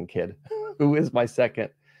kid, who is my second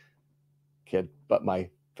kid, but my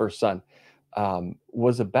first son,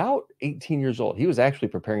 was about 18 years old. He was actually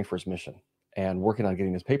preparing for his mission and working on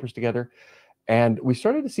getting his papers together. And we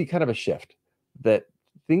started to see kind of a shift, that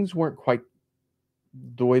things weren't quite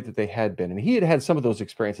the way that they had been. And he had had some of those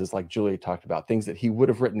experiences, like Julia talked about, things that he would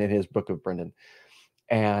have written in his book of Brendan.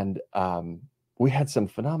 And we had some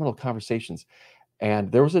phenomenal conversations.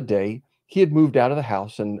 And there was a day he had moved out of the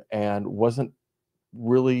house and wasn't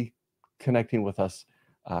really connecting with us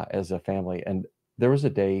as a family. And there was a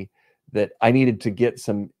day that I needed to get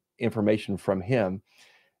some information from him.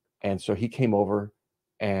 And so he came over,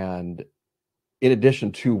 and in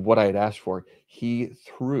addition to what I had asked for, he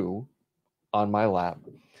threw on my lap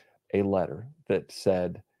a letter that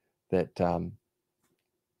said that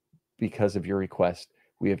because of your request,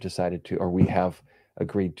 we have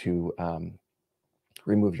agreed to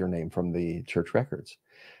remove your name from the church records.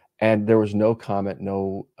 And there was no comment,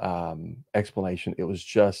 no explanation. It was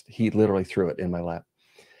just, he literally threw it in my lap.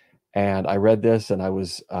 And I read this, and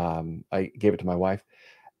I gave it to my wife.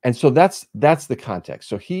 And so that's the context.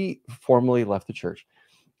 So he formally left the church,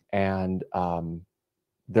 and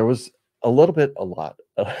there was a lot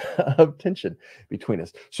of tension between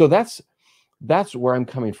us. So that's where I'm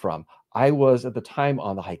coming from. I was at the time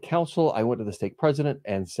on the High Council. I went to the stake president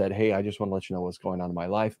and said, hey, I just want to let you know what's going on in my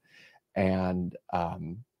life. And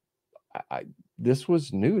this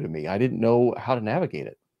was new to me. I didn't know how to navigate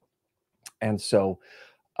it. And so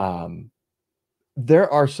there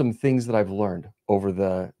are some things that I've learned over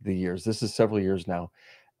the years. This is several years now.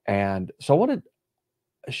 And so I want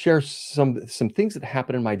to share some things that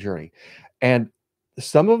happened in my journey. And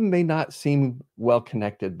some of them may not seem well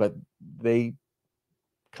connected, but they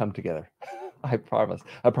come together. I promise.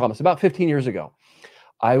 About 15 years ago,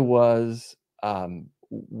 I was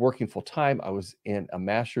working full time. I was in a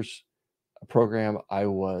master's program. I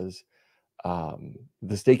was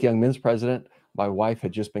the Stake Young Men's president. My wife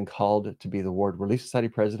had just been called to be the Ward Relief Society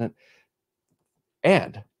president.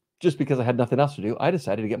 And just because I had nothing else to do, I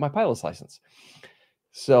decided to get my pilot's license.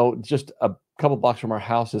 So just a couple blocks from our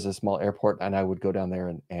house is a small airport, and I would go down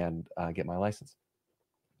there and get my license.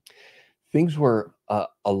 Things were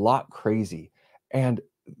a lot crazy. And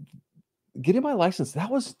getting my license, that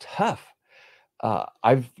was tough.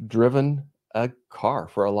 I've driven a car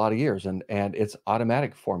for a lot of years, and it's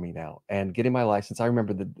automatic for me now. And getting my license, I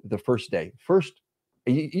remember the first day.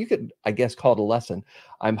 You could, I guess, call it a lesson.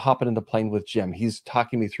 I'm hopping in the plane with Jim. He's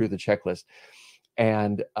talking me through the checklist.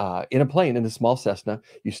 And in a plane, in the small Cessna,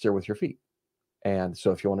 you steer with your feet. And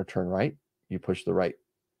so if you want to turn right, you push the right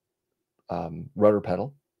rudder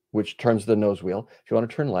pedal, which turns the nose wheel. If you want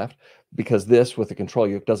to turn left, because this with the control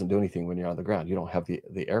yoke doesn't do anything when you're on the ground. You don't have the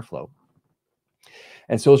airflow.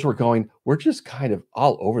 And so as we're going, we're just kind of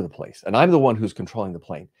all over the place. And I'm the one who's controlling the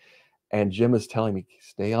plane. And Jim is telling me,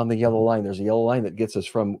 stay on the yellow line. There's a yellow line that gets us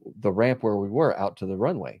from the ramp where we were out to the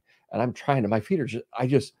runway. And I'm trying to, my feet are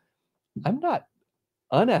I'm not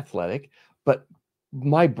unathletic, but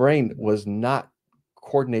my brain was not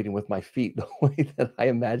coordinating with my feet the way that I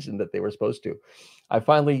imagined that they were supposed to. I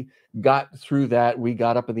finally got through that. We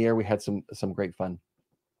got up in the air. We had some great fun.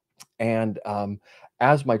 And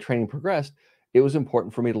as my training progressed, it was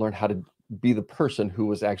important for me to learn how to be the person who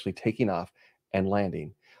was actually taking off and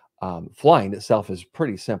landing. Flying itself is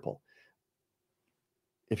pretty simple.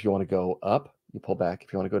 If you want to go up, you pull back.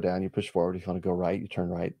 If you want to go down, you push forward. If you want to go right, you turn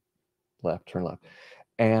right. left, turn left.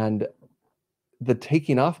 And the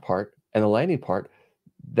taking off part and the landing part,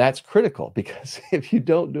 that's critical, because if you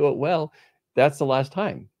don't do it well, that's the last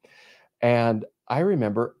time. And I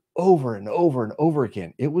remember over and over and over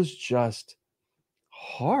again, it was just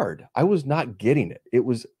hard. I was not getting it. It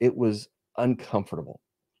was uncomfortable.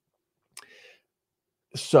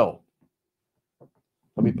 So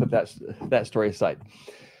let me put that story aside.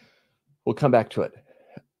 We'll come back to it.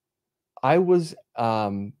 I was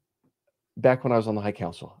back when I was on the High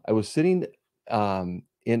Council. I was sitting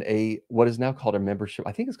in what is now called a membership.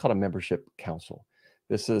 I think it's called a membership council.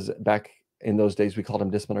 This is back in those days, we called them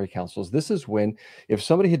disciplinary councils. This is when, if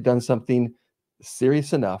somebody had done something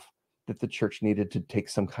serious enough that the church needed to take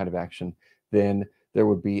some kind of action, then there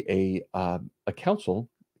would be a council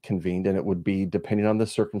convened, and it would be, depending on the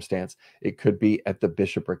circumstance, it could be at the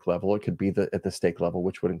bishopric level, it could be at the stake level,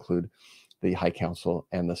 which would include the High Council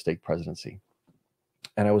and the stake presidency.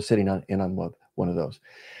 And I was sitting in on one of those,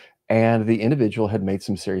 and the individual had made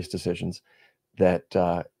some serious decisions that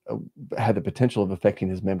had the potential of affecting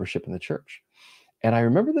his membership in the church. And I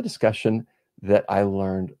remember the discussion that I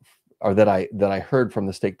learned, or that I heard from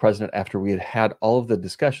the stake president after we had all of the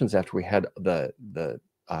discussions, after we had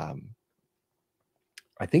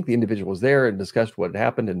I think the individual was there and discussed what had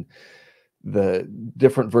happened and the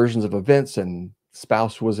different versions of events, and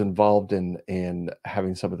spouse was involved in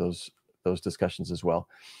having some of those discussions as well.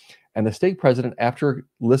 And the stake president, after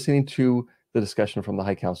listening to the discussion from the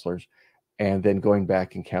high counselors and then going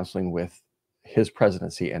back and counseling with his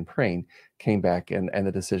presidency and praying, came back and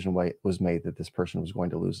the decision was made that this person was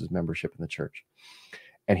going to lose his membership in the church.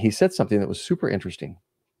 And he said something that was super interesting.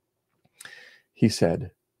 He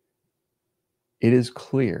said, "It is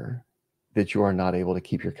clear that you are not able to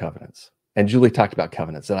keep your covenants." And Julie talked about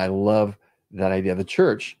covenants, and I love that idea. The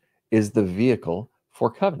church is the vehicle for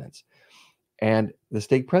covenants. And the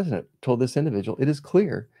stake president told this individual, it is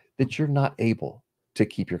clear that you're not able to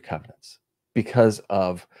keep your covenants because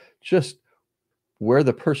of just where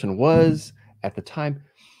the person was at the time.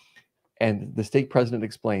 And the stake president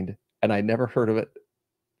explained, and I never heard of it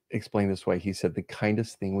explained this way. He said, the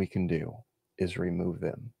kindest thing we can do is remove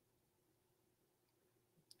them.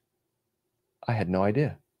 I had no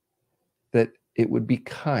idea that it would be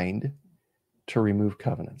kind to remove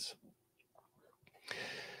covenants.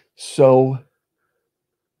 So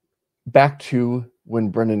back to when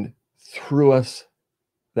Brendan threw us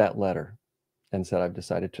that letter and said, I've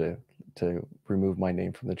decided to remove my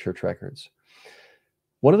name from the church records.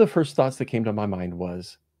 One of the first thoughts that came to my mind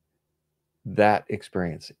was that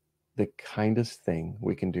experience. The kindest thing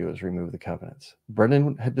we can do is remove the covenants.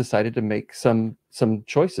 Brendan had decided to make some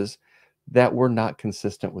choices that were not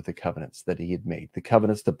consistent with the covenants that he had made. The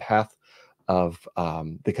covenants, the path of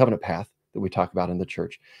the covenant path that we talk about in the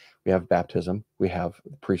church. We have baptism, we have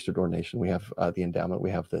priesthood ordination, we have the endowment,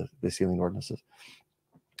 we have the sealing ordinances,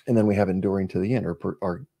 and then we have enduring to the end,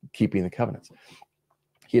 or keeping the covenants.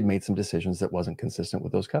 He had made some decisions that wasn't consistent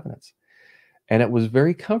with those covenants. And it was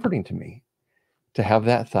very comforting to me to have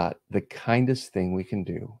that thought, the kindest thing we can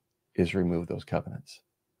do is remove those covenants.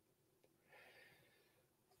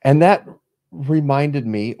 And that reminded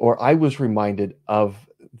me, or I was reminded of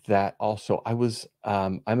that also.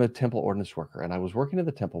 I'm a temple ordinance worker, and I was working at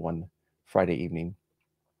the temple one Friday evening,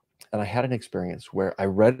 and I had an experience where I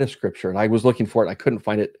read a scripture, and I was looking for it, and I couldn't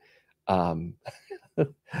find it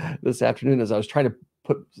this afternoon as I was trying to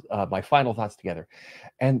put my final thoughts together.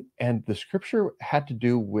 And the scripture had to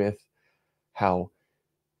do with how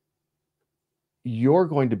you're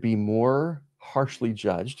going to be more harshly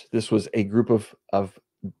judged. This was a group of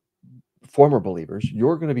former believers.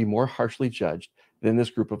 You're going to be more harshly judged than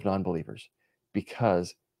this group of non-believers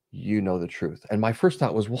because you know the truth. And my first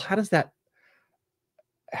thought was, well, how does that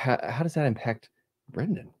impact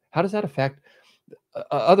Brendan? How does that affect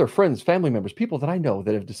other friends, family members, people that I know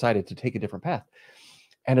that have decided to take a different path?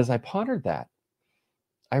 And as I pondered that,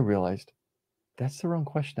 I realized that's the wrong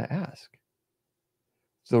question to ask.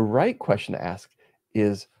 The right question to ask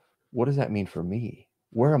is, what does that mean for me?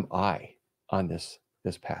 Where am I on this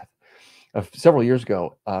path? Several years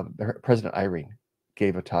ago, President Irene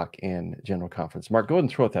gave a talk in General Conference. Mark, go ahead and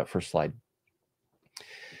throw out that first slide.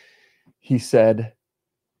 He said,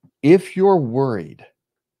 if you're worried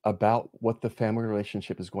about what the family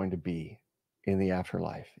relationship is going to be in the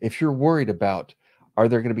afterlife, if you're worried about, are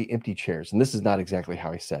there going to be empty chairs? And this is not exactly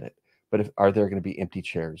how he said it, but are there going to be empty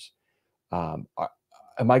chairs? Am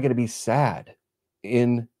I going to be sad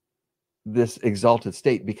in this exalted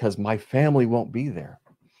state because my family won't be there?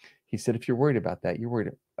 He said, if you're worried about that, you're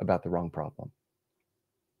worried about the wrong problem.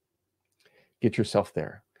 Get yourself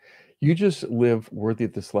there. You just live worthy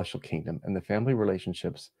of the celestial kingdom, and the family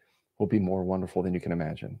relationships will be more wonderful than you can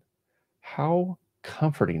imagine. How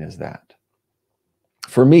comforting is that?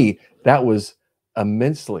 For me, that was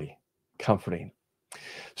immensely comforting.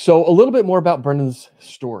 So a little bit more about Brendan's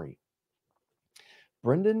story.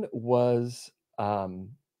 Brendan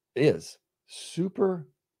is super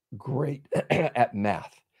great at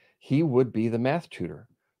math. He would be the math tutor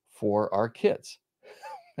for our kids.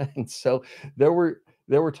 And so there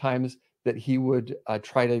were times that he would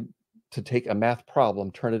try to take a math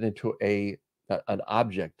problem, turn it into an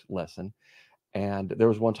object lesson. And there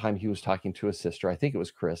was one time he was talking to a sister, I think it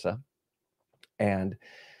was Carissa, and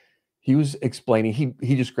he was explaining,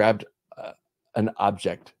 he just grabbed an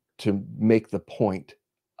object to make the point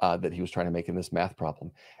that he was trying to make in this math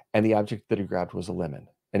problem. And the object that he grabbed was a lemon.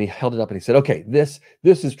 And he held it up and he said, okay, this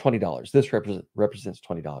is $20. This represents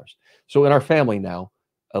 $20. So in our family now,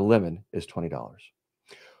 a lemon is $20.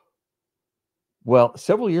 Well,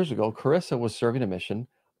 several years ago, Carissa was serving a mission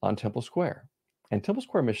on Temple Square. And Temple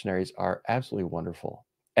Square missionaries are absolutely wonderful.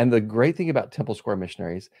 And the great thing about Temple Square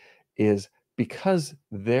missionaries is because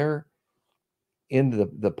they're in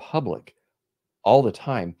the public all the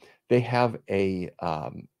time, they have an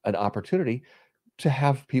opportunity to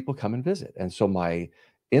have people come and visit. And so my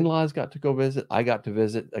in-laws got to go visit. I got to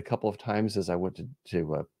visit a couple of times as I went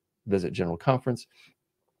to visit General Conference.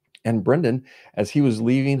 And Brendan, as he was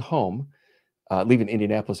leaving home, leaving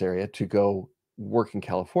Indianapolis area to go work in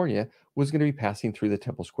California, was going to be passing through the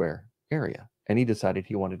Temple Square area. And he decided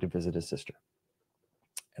he wanted to visit his sister.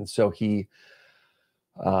 And so he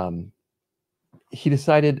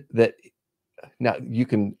decided that now you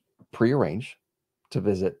can prearrange to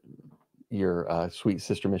visit your sweet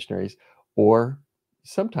sister missionaries, or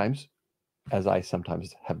sometimes, as I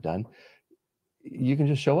sometimes have done, you can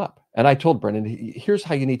just show up. And I told Brendan, here's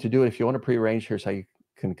how you need to do it. If you want to prearrange, here's how you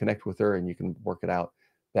can connect with her and you can work it out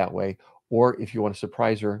that way. Or if you want to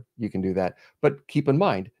surprise her, you can do that. But keep in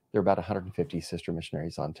mind, there are about 150 sister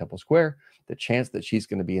missionaries on Temple Square. The chance that she's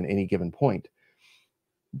going to be in any given point,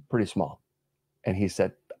 pretty small. And he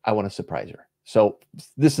said, I want to surprise her. So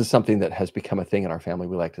this is something that has become a thing in our family.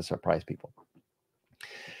 We like to surprise people.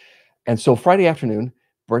 And so Friday afternoon,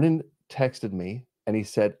 Brendan texted me and he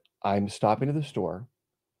said, I'm stopping to the store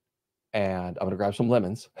and I'm going to grab some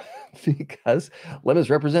lemons because lemons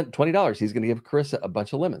represent $20. He's going to give Carissa a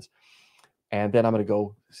bunch of lemons. And then I'm going to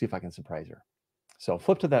go see if I can surprise her. So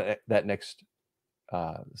flip to that next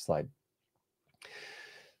slide.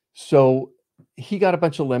 So he got a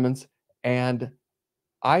bunch of lemons, and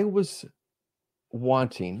I was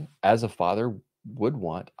wanting, as a father would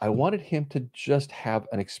want, I wanted him to just have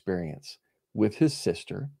an experience with his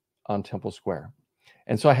sister on Temple Square.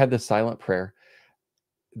 And so I had this silent prayer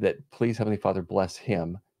that, please, Heavenly Father, bless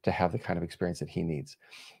him to have the kind of experience that he needs.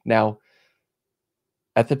 Now,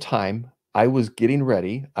 at the time, I was getting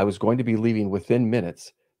ready. I was going to be leaving within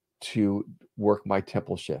minutes to work my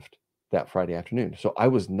temple shift that Friday afternoon. So I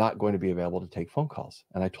was not going to be available to take phone calls.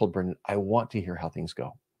 And I told Brendan, I want to hear how things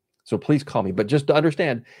go. So please call me. But just to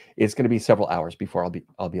understand, it's going to be several hours before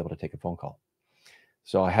I'll be able to take a phone call.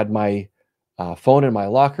 So I had my phone in my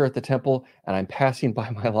locker at the temple, and I'm passing by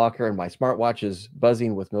my locker, and my smartwatch is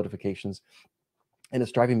buzzing with notifications, and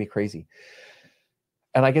it's driving me crazy.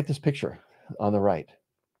 And I get this picture on the right.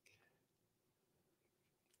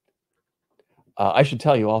 I should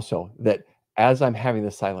tell you also that as I'm having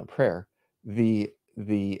this silent prayer, the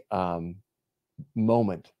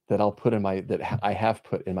moment that I have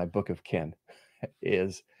put in my book of kin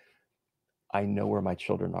is, I know where my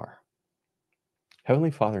children are.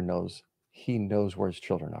 Heavenly Father knows. He knows where his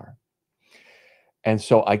children are. And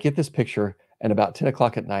so I get this picture, and about 10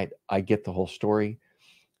 o'clock at night, I get the whole story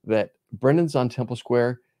that Brendan's on Temple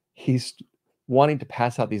Square. He's wanting to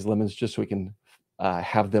pass out these lemons just so we can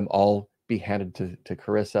have them all be handed to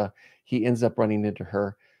Carissa. He ends up running into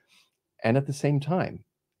her. And at the same time,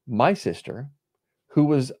 my sister, who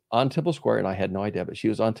was on Temple Square, and I had no idea, but she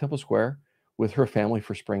was on Temple Square with her family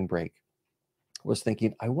for spring break, was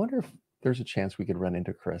thinking, I wonder if there's a chance we could run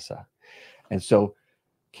into Carissa. And so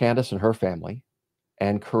Candace and her family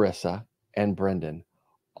and Carissa and Brendan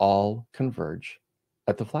all converge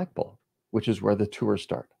at the flagpole, which is where the tours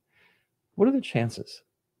start. What are the chances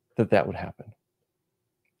that that would happen?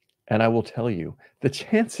 And I will tell you, the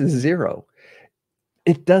chance is zero.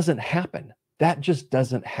 It doesn't happen. That just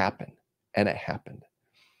doesn't happen. And it happened.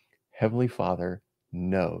 Heavenly Father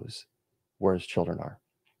knows where his children are.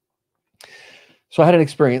 So I had an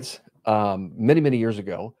experience many, many years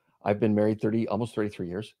ago. I've been married almost 33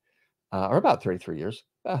 years, or about 33 years,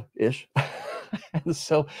 ish. And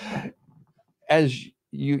so as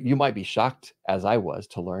you might be shocked, as I was,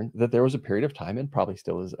 to learn that there was a period of time, and probably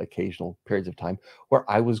still is occasional periods of time, where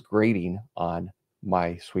I was grating on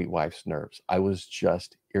my sweet wife's nerves. I was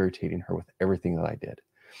just irritating her with everything that I did.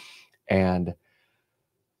 And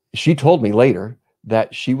she told me later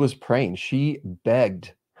that she was praying. She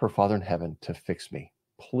begged her Father in heaven to fix me.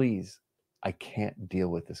 Please, I can't deal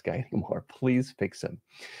with this guy anymore. Please fix him.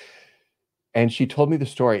 And she told me the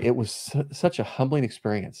story. It was such a humbling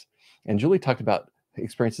experience. And Julie talked about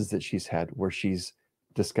experiences that she's had where she's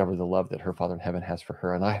discovered the love that her Father in heaven has for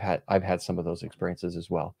her. And I've had some of those experiences as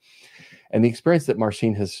well. And the experience that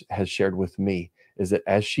Marcine has shared with me is that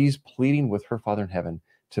as she's pleading with her Father in heaven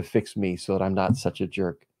to fix me so that I'm not such a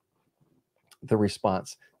jerk, the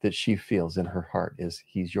response that she feels in her heart is,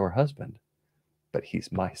 he's your husband, but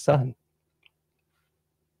he's my son.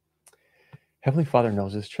 Heavenly Father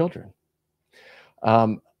knows his children.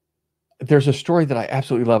 There's a story that I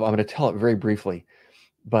absolutely love. I'm going to tell it very briefly,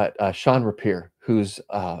 but Sean Rapier, who's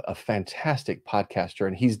a fantastic podcaster,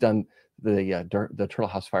 and he's done the Turtle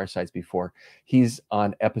House Firesides before. He's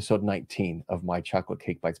on episode 19 of my Chocolate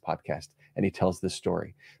Cake Bites podcast, and he tells this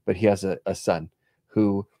story. But he has a son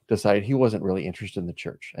who decided he wasn't really interested in the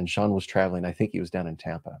church. And Sean was traveling. I think he was down in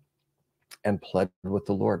Tampa, and pled with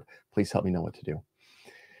the Lord, please help me know what to do.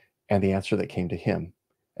 And the answer that came to him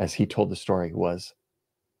as he told the story was,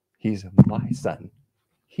 he's my son.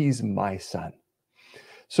 He's my son.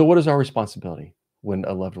 So what is our responsibility when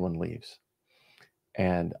a loved one leaves?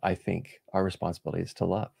 And I think our responsibility is to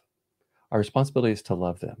love. Our responsibility is to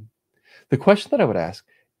love them. The question that I would ask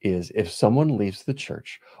is, if someone leaves the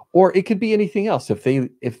church, or it could be anything else, if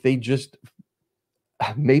they just,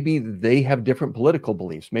 maybe they have different political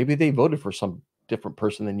beliefs, maybe they voted for some different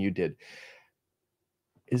person than you did,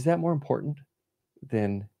 is that more important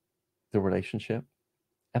than the relationship?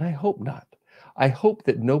 And I hope not. I hope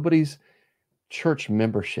that nobody's church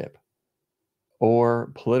membership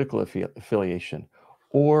or political affiliation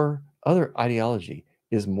or other ideology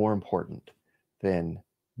is more important than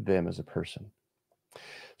them as a person.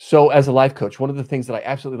 So as a life coach, one of the things that I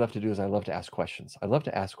absolutely love to do is I love to ask questions. I love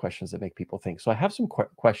to ask questions that make people think. So I have some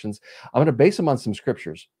questions. I'm going to base them on some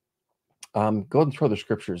scriptures. Go ahead and throw the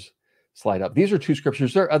scriptures slide up. These are two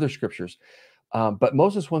scriptures. There are other scriptures. But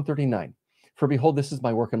Moses 139, for behold, this is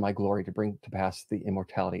my work and my glory, to bring to pass the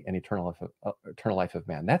immortality and eternal life of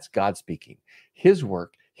man. That's God speaking. His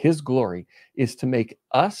work, his glory is to make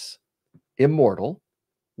us immortal,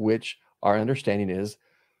 which our understanding is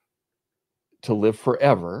to live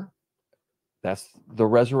forever. That's the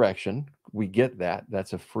resurrection. We get that.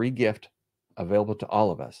 That's a free gift available to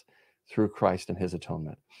all of us through Christ and his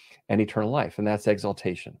atonement, and eternal life. And that's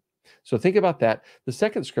exaltation. So think about that. The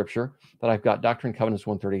second scripture that I've got, Doctrine and Covenants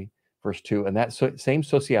 130, verse 2, and that same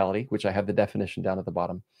sociality, which I have the definition down at the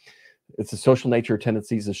bottom. It's the social nature of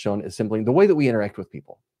tendencies is shown as simply the way that we interact with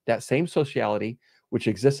people. That same sociality, which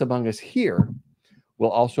exists among us here,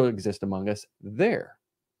 will also exist among us there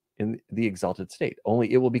in the exalted state.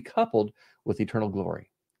 Only it will be coupled with eternal glory,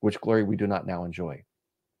 which glory we do not now enjoy.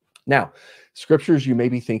 Now, scriptures you may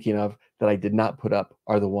be thinking of that I did not put up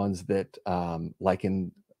are the ones that, like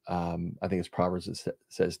in, I think it's Proverbs that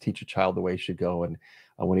says, teach a child the way he should go, and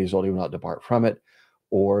when he is old, he will not depart from it.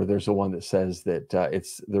 Or there's the one that says that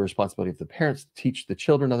it's the responsibility of the parents to teach the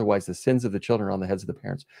children, otherwise the sins of the children are on the heads of the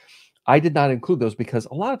parents. I did not include those because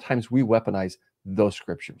a lot of times we weaponize those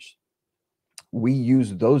scriptures. We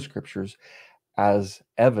use those scriptures as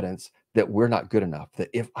evidence that we're not good enough, that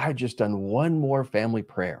if I had just done one more family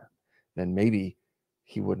prayer, then maybe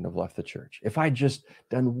he wouldn't have left the church. If I just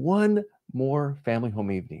done one more family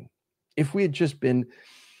home evening, if we had just been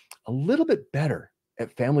a little bit better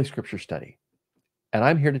at family scripture study. And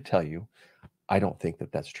I'm here to tell you, I don't think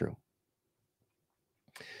that that's true.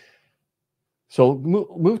 So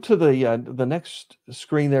move to the next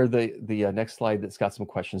screen there, the next slide that's got some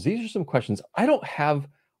questions. These are some questions. I don't have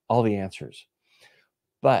all the answers,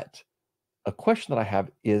 but a question that I have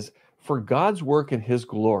is, for God's work and his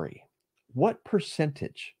glory, what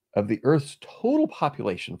percentage of the earth's total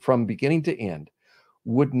population from beginning to end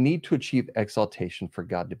would need to achieve exaltation for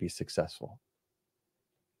God to be successful?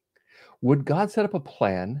 Would God set up a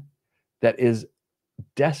plan that is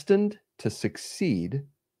destined to succeed,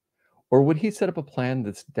 or would he set up a plan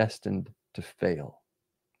that's destined to fail?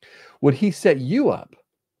 Would he set you up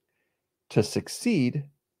to succeed,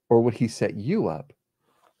 or would he set you up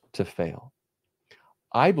to fail?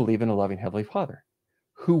 I believe in a loving Heavenly Father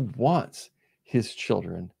who wants his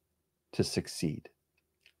children to succeed.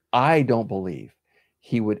 I don't believe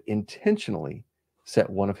he would intentionally set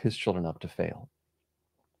one of his children up to fail.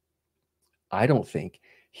 I don't think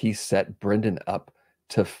he set Brendan up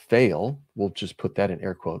to fail, we'll just put that in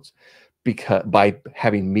air quotes, because by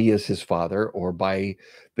having me as his father or by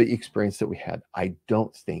the experience that we had, I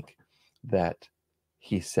don't think that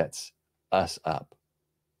he sets us up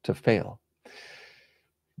to fail.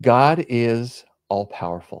 God is all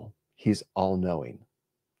powerful. He's all knowing.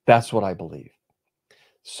 That's what I believe.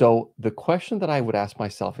 So the question that I would ask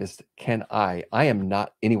myself is, I am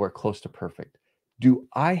not anywhere close to perfect. Do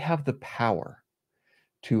I have the power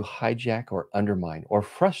to hijack or undermine or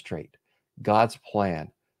frustrate God's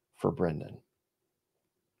plan for Brendan?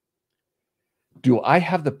 Do I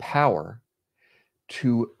have the power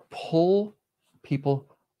to pull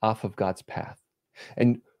people off of God's path?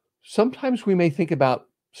 And sometimes we may think about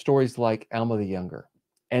stories like Alma the Younger,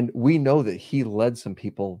 and we know that he led some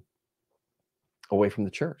people away from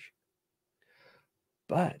the church.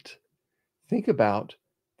 But think about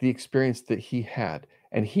the experience that he had.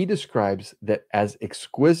 And he describes that as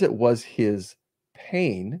exquisite was his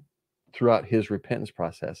pain throughout his repentance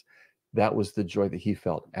process, that was the joy that he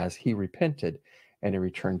felt as he repented and he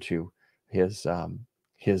returned to his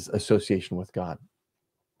association with God.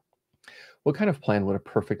 What kind of plan would a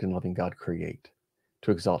perfect and loving God create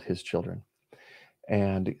to exalt his children?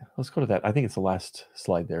 And let's go to that. I think it's the last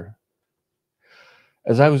slide there.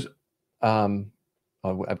 As I was,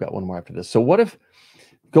 I've got one more after this. So what if,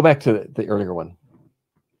 go back to the earlier one.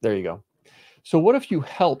 There you go. So what if you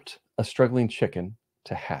helped a struggling chicken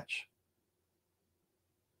to hatch?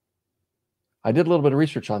 I did a little bit of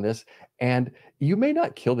research on this, and you may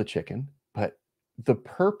not kill the chicken, but the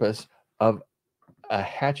purpose of a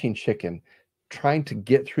hatching chicken trying to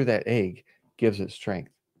get through that egg gives it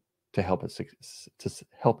strength to help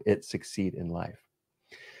it succeed in life.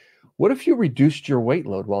 What if you reduced your weight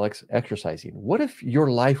load while exercising? What if your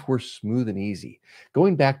life were smooth and easy?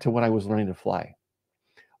 Going back to when I was learning to fly,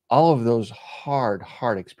 all of those hard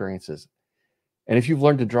experiences. And if you've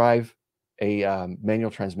learned to drive a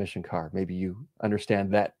manual transmission car, maybe you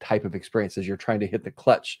understand that type of experience as you're trying to hit the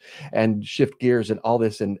clutch and shift gears and all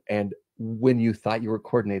this. And when you thought you were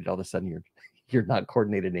coordinated, all of a sudden you're not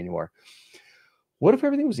coordinated anymore. What if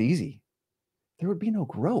everything was easy? There would be no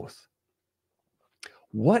growth.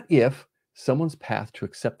 What if someone's path to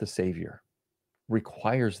accept the Savior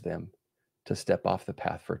requires them to step off the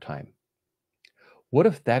path for a time? What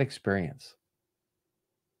if that experience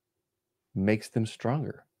makes them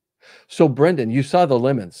stronger? So Brendan, you saw the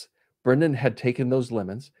lemons. Brendan had taken those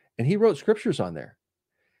lemons and he wrote scriptures on there.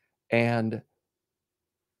 And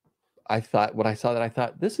I thought, when I saw that, I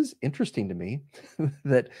thought, this is interesting to me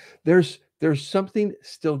that there's something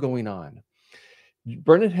still going on.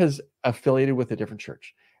 Brendan has affiliated with a different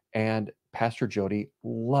church, and Pastor Jody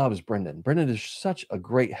loves Brendan. Brendan is such a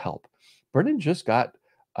great help. Brendan just got,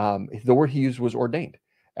 the word he used was ordained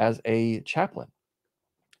as a chaplain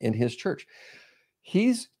in his church.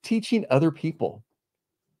 He's teaching other people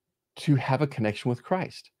to have a connection with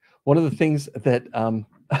Christ. One of the things that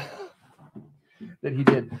that he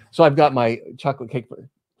did. So I've got my chocolate cake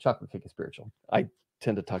is spiritual. I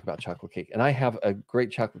tend to talk about chocolate cake, and I have a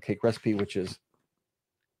great chocolate cake recipe, which is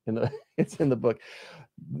it's in the book.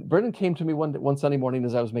 Brendan came to me one Sunday morning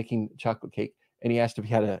as I was making chocolate cake, and he asked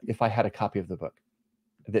if I had a copy of the book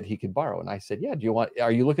that he could borrow. And I said, yeah,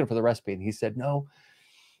 are you looking for the recipe? And he said, no,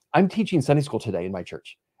 I'm teaching Sunday school today in my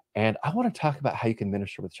church, and I want to talk about how you can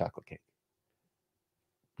minister with chocolate cake.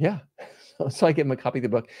 Yeah. So I gave him a copy of the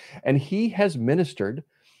book, and he has ministered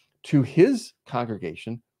to his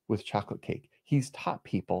congregation with chocolate cake. He's taught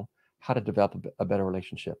people how to develop a better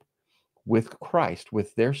relationship with Christ,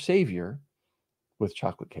 with their Savior, with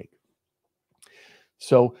chocolate cake.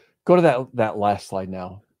 So go to that last slide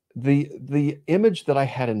now. The image that I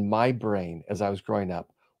had in my brain as I was growing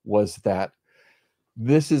up was that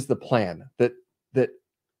this is the plan, that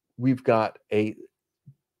we've got a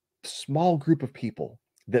small group of people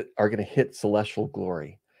that are going to hit celestial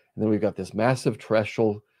glory. And then we've got this massive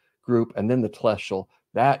terrestrial group, and then the telestial,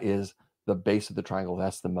 that is the base of the triangle.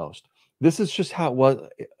 That's the most. This is just how it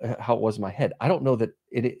was in my head. I don't know that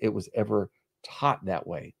it was ever taught that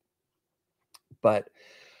way. But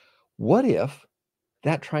what if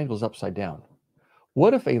that triangle is upside down?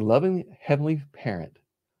 What if a loving heavenly parent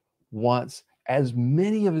wants as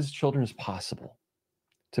many of his children as possible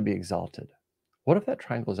to be exalted? What if that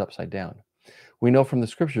triangle is upside down? We know from the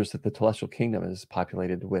scriptures that the celestial kingdom is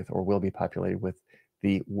populated with, or will be populated with,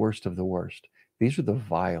 the worst of the worst. These are the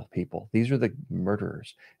vile people. These are the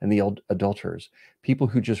murderers and the adulterers, people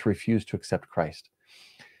who just refuse to accept Christ.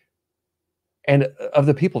 And of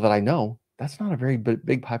the people that I know, that's not a very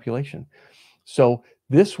big population. So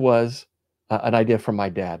this was an idea from my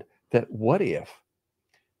dad, that what if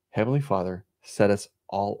Heavenly Father set us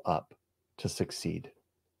all up to succeed?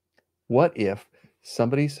 What if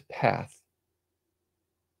somebody's path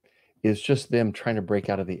is just them trying to break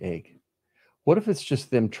out of the egg? What if it's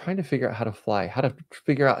just them trying to figure out how to fly, how to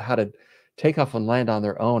figure out how to take off and land on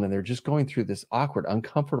their own, and they're just going through this awkward,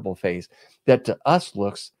 uncomfortable phase that to us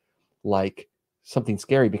looks like something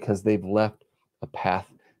scary because they've left a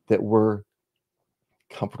path that we're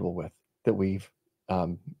comfortable with, that we've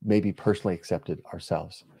maybe personally accepted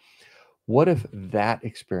ourselves. What if that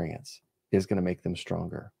experience is going to make them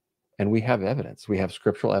stronger? And we have evidence. We have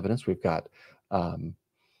scriptural evidence. We've got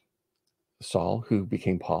Saul, who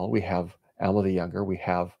became Paul. We have Alma the Younger. We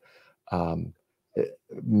have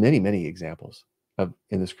many, many examples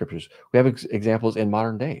in the scriptures. We have examples in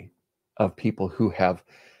modern day of people who have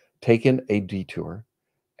taken a detour,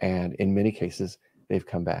 and in many cases, they've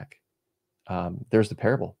come back. There's the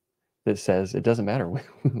parable that says it doesn't matter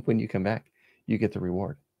when you come back, you get the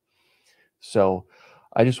reward. So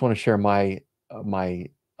I just want to share my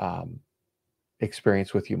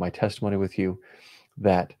experience with you, my testimony with you,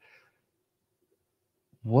 that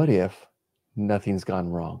what if nothing's gone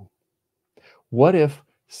wrong? What if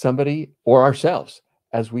somebody or ourselves,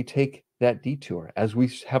 as we take that detour, as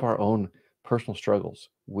we have our own personal struggles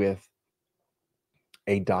with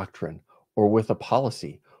a doctrine or with a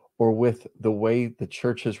policy or with the way the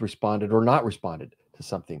church has responded or not responded to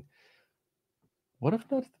something, what if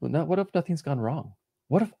nothing's gone wrong?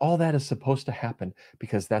 What if all that is supposed to happen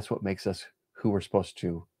because that's what makes us who we're supposed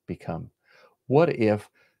to become? What if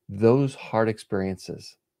those hard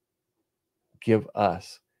experiences give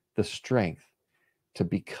us the strength to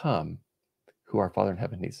become who our Father in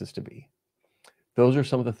heaven needs us to be? Those are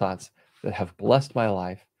some of the thoughts that have blessed my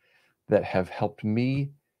life, that have helped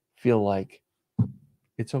me feel like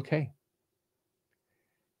it's okay.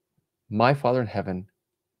 My Father in heaven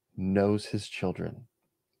knows his children.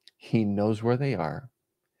 He knows where they are.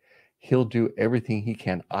 He'll do everything he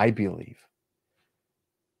can, I believe,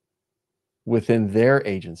 within their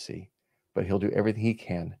agency, but he'll do everything he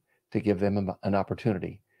can to give them an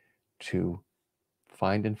opportunity to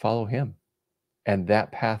find and follow him. And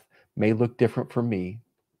that path may look different for me.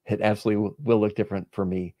 It absolutely will look different for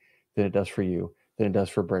me than it does for you, than it does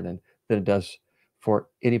for Brendan, than it does for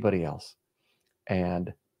anybody else.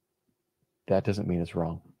 And that doesn't mean it's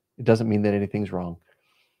wrong. It doesn't mean that anything's wrong.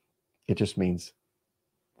 It just means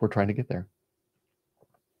we're trying to get there.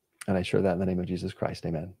 And I share that in the name of Jesus Christ.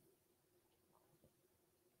 Amen.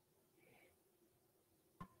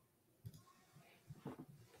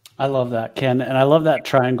 I love that, Ken. And I love that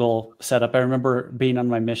triangle setup. I remember being on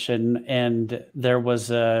my mission, and there was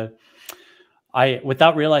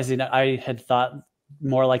without realizing it, I had thought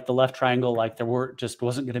more like the left triangle, like there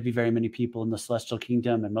wasn't going to be very many people in the celestial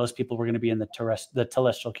kingdom, and most people were going to be in the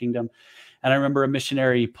telestial kingdom. And I remember a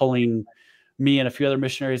missionary pulling me and a few other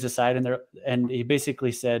missionaries aside, and he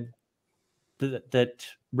basically said that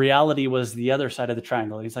reality was the other side of the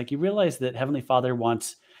triangle. He's like, you realize that Heavenly Father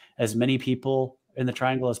wants as many people in the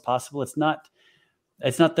triangle as possible. It's not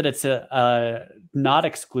that it's a not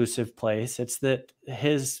exclusive place. It's that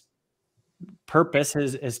his purpose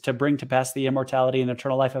is to bring to pass the immortality and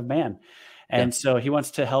eternal life of man. And so he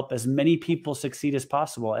wants to help as many people succeed as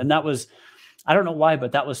possible. And that was, I don't know why,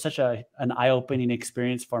 but that was such an eye-opening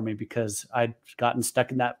experience for me, because I'd gotten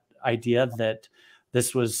stuck in that idea that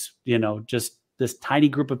this was, just this tiny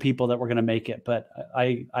group of people that were going to make it. But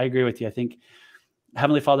I agree with you. I think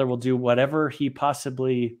Heavenly Father will do whatever he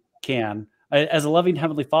possibly can. As a loving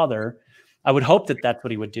Heavenly Father, I would hope that that's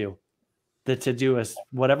what he would do, that to do as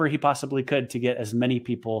whatever he possibly could to get as many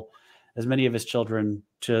people, as many of his children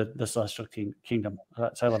to the celestial kingdom.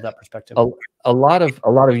 So I love that perspective. A lot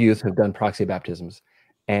of youth have done proxy baptisms,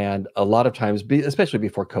 and a lot of times, especially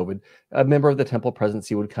before COVID, a member of the temple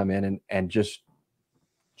presidency would come in and just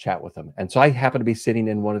chat with them. And so I happened to be sitting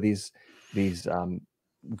in one of these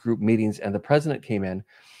group meetings, and the president came in,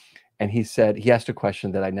 and he asked a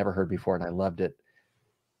question that I never heard before, and I loved it.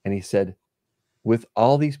 And he said, with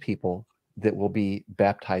all these people that will be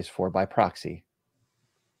baptized for by proxy,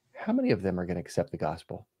 how many of them are going to accept the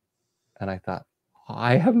gospel? And I thought,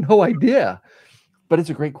 I have no idea, but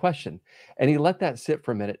it's a great question. And he let that sit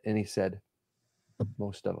for a minute, and he said,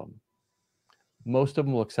 most of them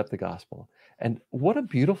will accept the gospel. And what a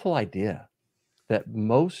beautiful idea that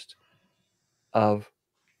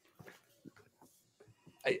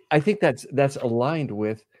I think that's aligned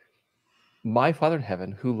with my Father in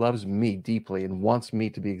heaven, who loves me deeply and wants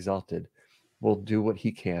me to be exalted, will do what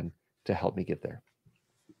he can to help me get there.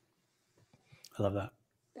 I love that.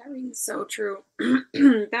 That rings so true.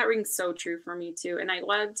 That rings so true for me too. And I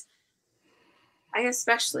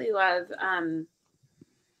especially love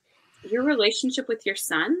your relationship with your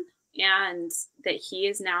son. and that he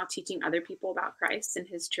is now teaching other people about Christ in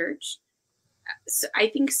his church. So I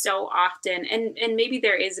think so often, and maybe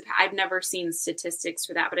there is, I've never seen statistics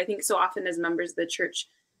for that, but I think so often as members of the church,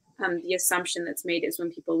 the assumption that's made is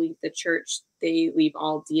when people leave the church, they leave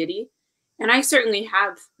all deity. And I certainly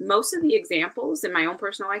have most of the examples in my own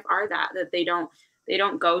personal life are that they don't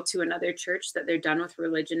go to another church, that they're done with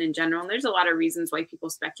religion in general. And there's a lot of reasons why people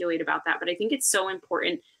speculate about that. But I think it's so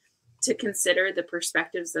important to consider the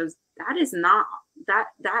perspectives of there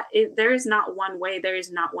is not one way, there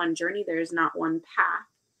is not one journey, there is not one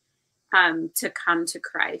path to come to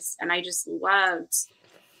Christ. And I just loved,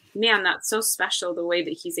 man, that's so special, the way that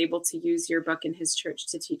he's able to use your book in his church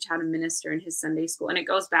to teach how to minister in his Sunday school. And it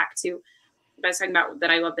goes back to what I was talking about, that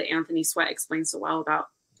I love that Anthony Sweat explains so well about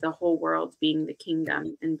the whole world being the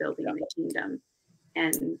kingdom and building the kingdom.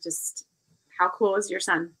 And just how cool is your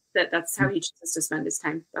son that's how he chooses to spend his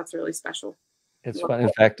time. That's really special. It's fun. In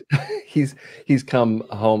fact, he's come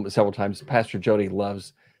home several times. Pastor Jody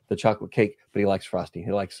loves the chocolate cake, but he likes frosting.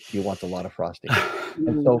 He wants a lot of frosting.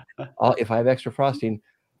 And so if I have extra frosting,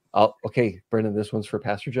 okay, Brendan, this one's for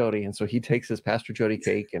Pastor Jody. And so he takes his Pastor Jody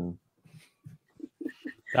cake, and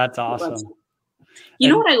that's awesome. You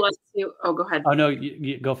know what I love too? Oh, go ahead. Oh no,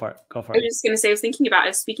 you go for it. Go for it. I was just going to say, I was thinking about, I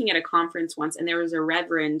was speaking at a conference once, and there was a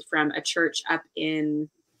reverend from a church up in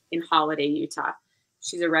Holiday, Utah.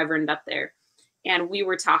 She's a reverend up there. And we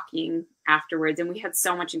were talking afterwards, and we had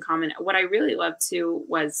so much in common. What I really loved too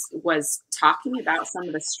was talking about some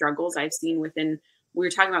of the struggles I've seen within, we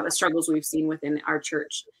were talking about the struggles we've seen within our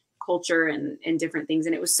church culture and different things.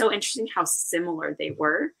 And it was so interesting how similar they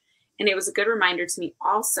were. And it was a good reminder to me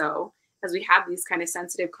also, as we have these kind of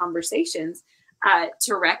sensitive conversations,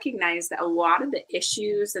 to recognize that a lot of the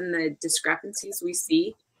issues and the discrepancies we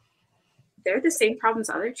see, they're the same problems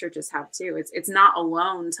other churches have too. It's not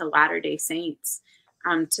alone to Latter-day Saints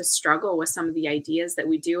to struggle with some of the ideas that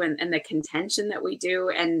we do and the contention that we do.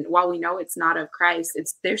 And while we know it's not of Christ,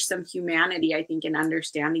 there's some humanity, I think, in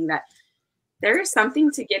understanding that there is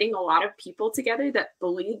something to getting a lot of people together that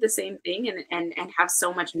believe the same thing and have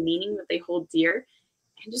so much meaning that they hold dear,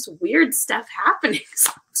 and just weird stuff happening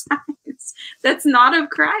sometimes that's not of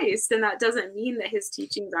Christ. And that doesn't mean that his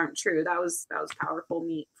teachings aren't true. That was powerful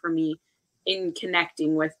for me in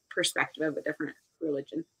connecting with perspective of a different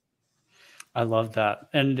religion. I love that.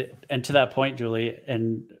 And to that point, Julie,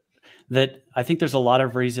 and that I think there's a lot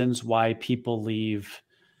of reasons why people leave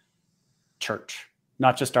church,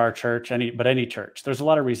 not just our church, but any church. There's a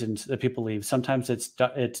lot of reasons that people leave. Sometimes it's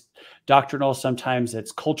doctrinal, sometimes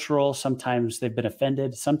it's cultural, sometimes they've been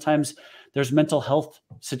offended. Sometimes there's mental health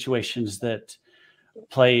situations that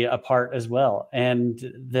play a part as well. And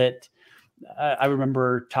that I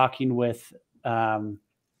remember talking with a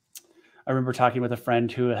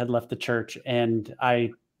friend who had left the church, and I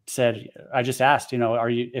just asked,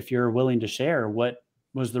 if you're willing to share, what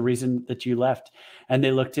was the reason that you left? And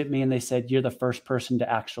they looked at me and they said, you're the first person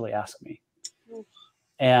to actually ask me.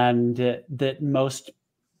 And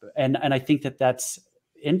and I think that that's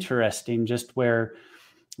interesting, just where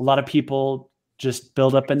a lot of people just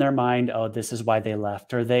build up in their mind, oh, this is why they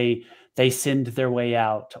left, or they sinned their way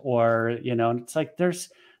out, or, and it's like, there's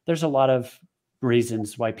a lot of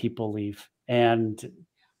reasons why people leave. And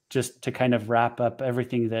just to kind of wrap up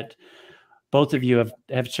everything that both of you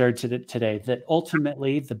have shared today, that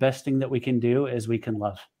ultimately the best thing that we can do is we can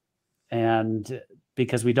love. And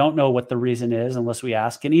because we don't know what the reason is unless we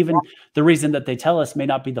ask, and even the reason that they tell us may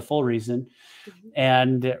not be the full reason.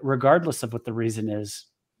 And regardless of what the reason is,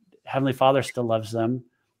 Heavenly Father still loves them.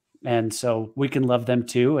 And so we can love them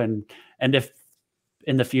too. And if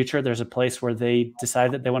in the future there's a place where they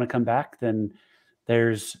decide that they want to come back, then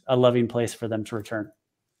there's a loving place for them to return,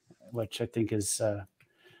 which I think is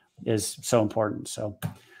so important. So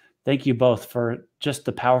thank you both for just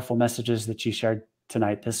the powerful messages that you shared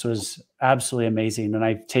tonight. This was absolutely amazing. And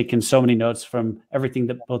I've taken so many notes from everything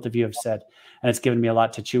that both of you have said, and it's given me a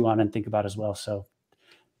lot to chew on and think about as well. So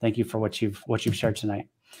thank you for what you've shared tonight.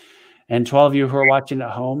 And to all of you who are watching at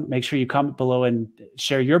home, make sure you comment below and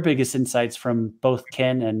share your biggest insights from both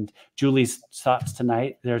Ken and Julie's thoughts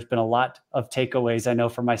tonight. There's been a lot of takeaways, I know,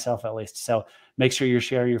 for myself at least. So make sure you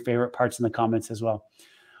share your favorite parts in the comments as well.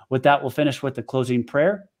 With that, we'll finish with the closing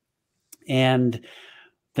prayer. And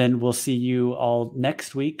then we'll see you all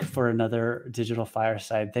next week for another Digital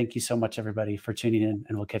Fireside. Thank you so much, everybody, for tuning in,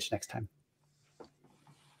 and we'll catch you next time.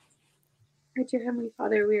 Our dear Heavenly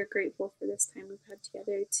Father, we are grateful for this time we've had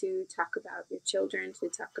together to talk about your children, to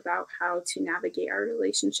talk about how to navigate our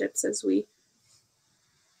relationships as we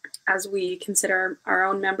consider our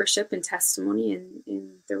own membership and testimony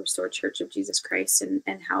in the Restored Church of Jesus Christ, and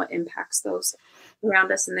how it impacts those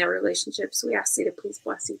around us in their relationships. We ask you to please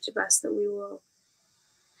bless each of us, that we will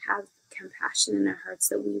have compassion in our hearts,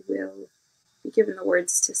 that we will be given the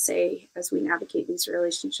words to say as we navigate these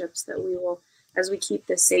relationships, that we will, as we keep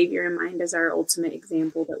the Savior in mind as our ultimate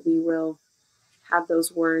example, that we will have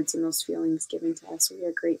those words and those feelings given to us. We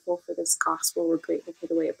are grateful for this gospel. We're grateful for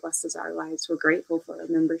the way it blesses our lives. We're grateful for our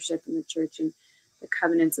membership in the church and the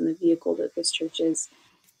covenants and the vehicle that this church is.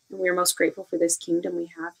 And we are most grateful for this kingdom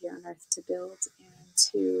we have here on earth to build and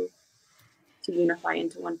to unify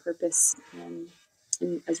into one purpose. And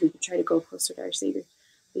as we try to go closer to our Savior,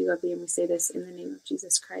 we love you, and we say this in the name of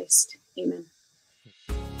Jesus Christ. Amen.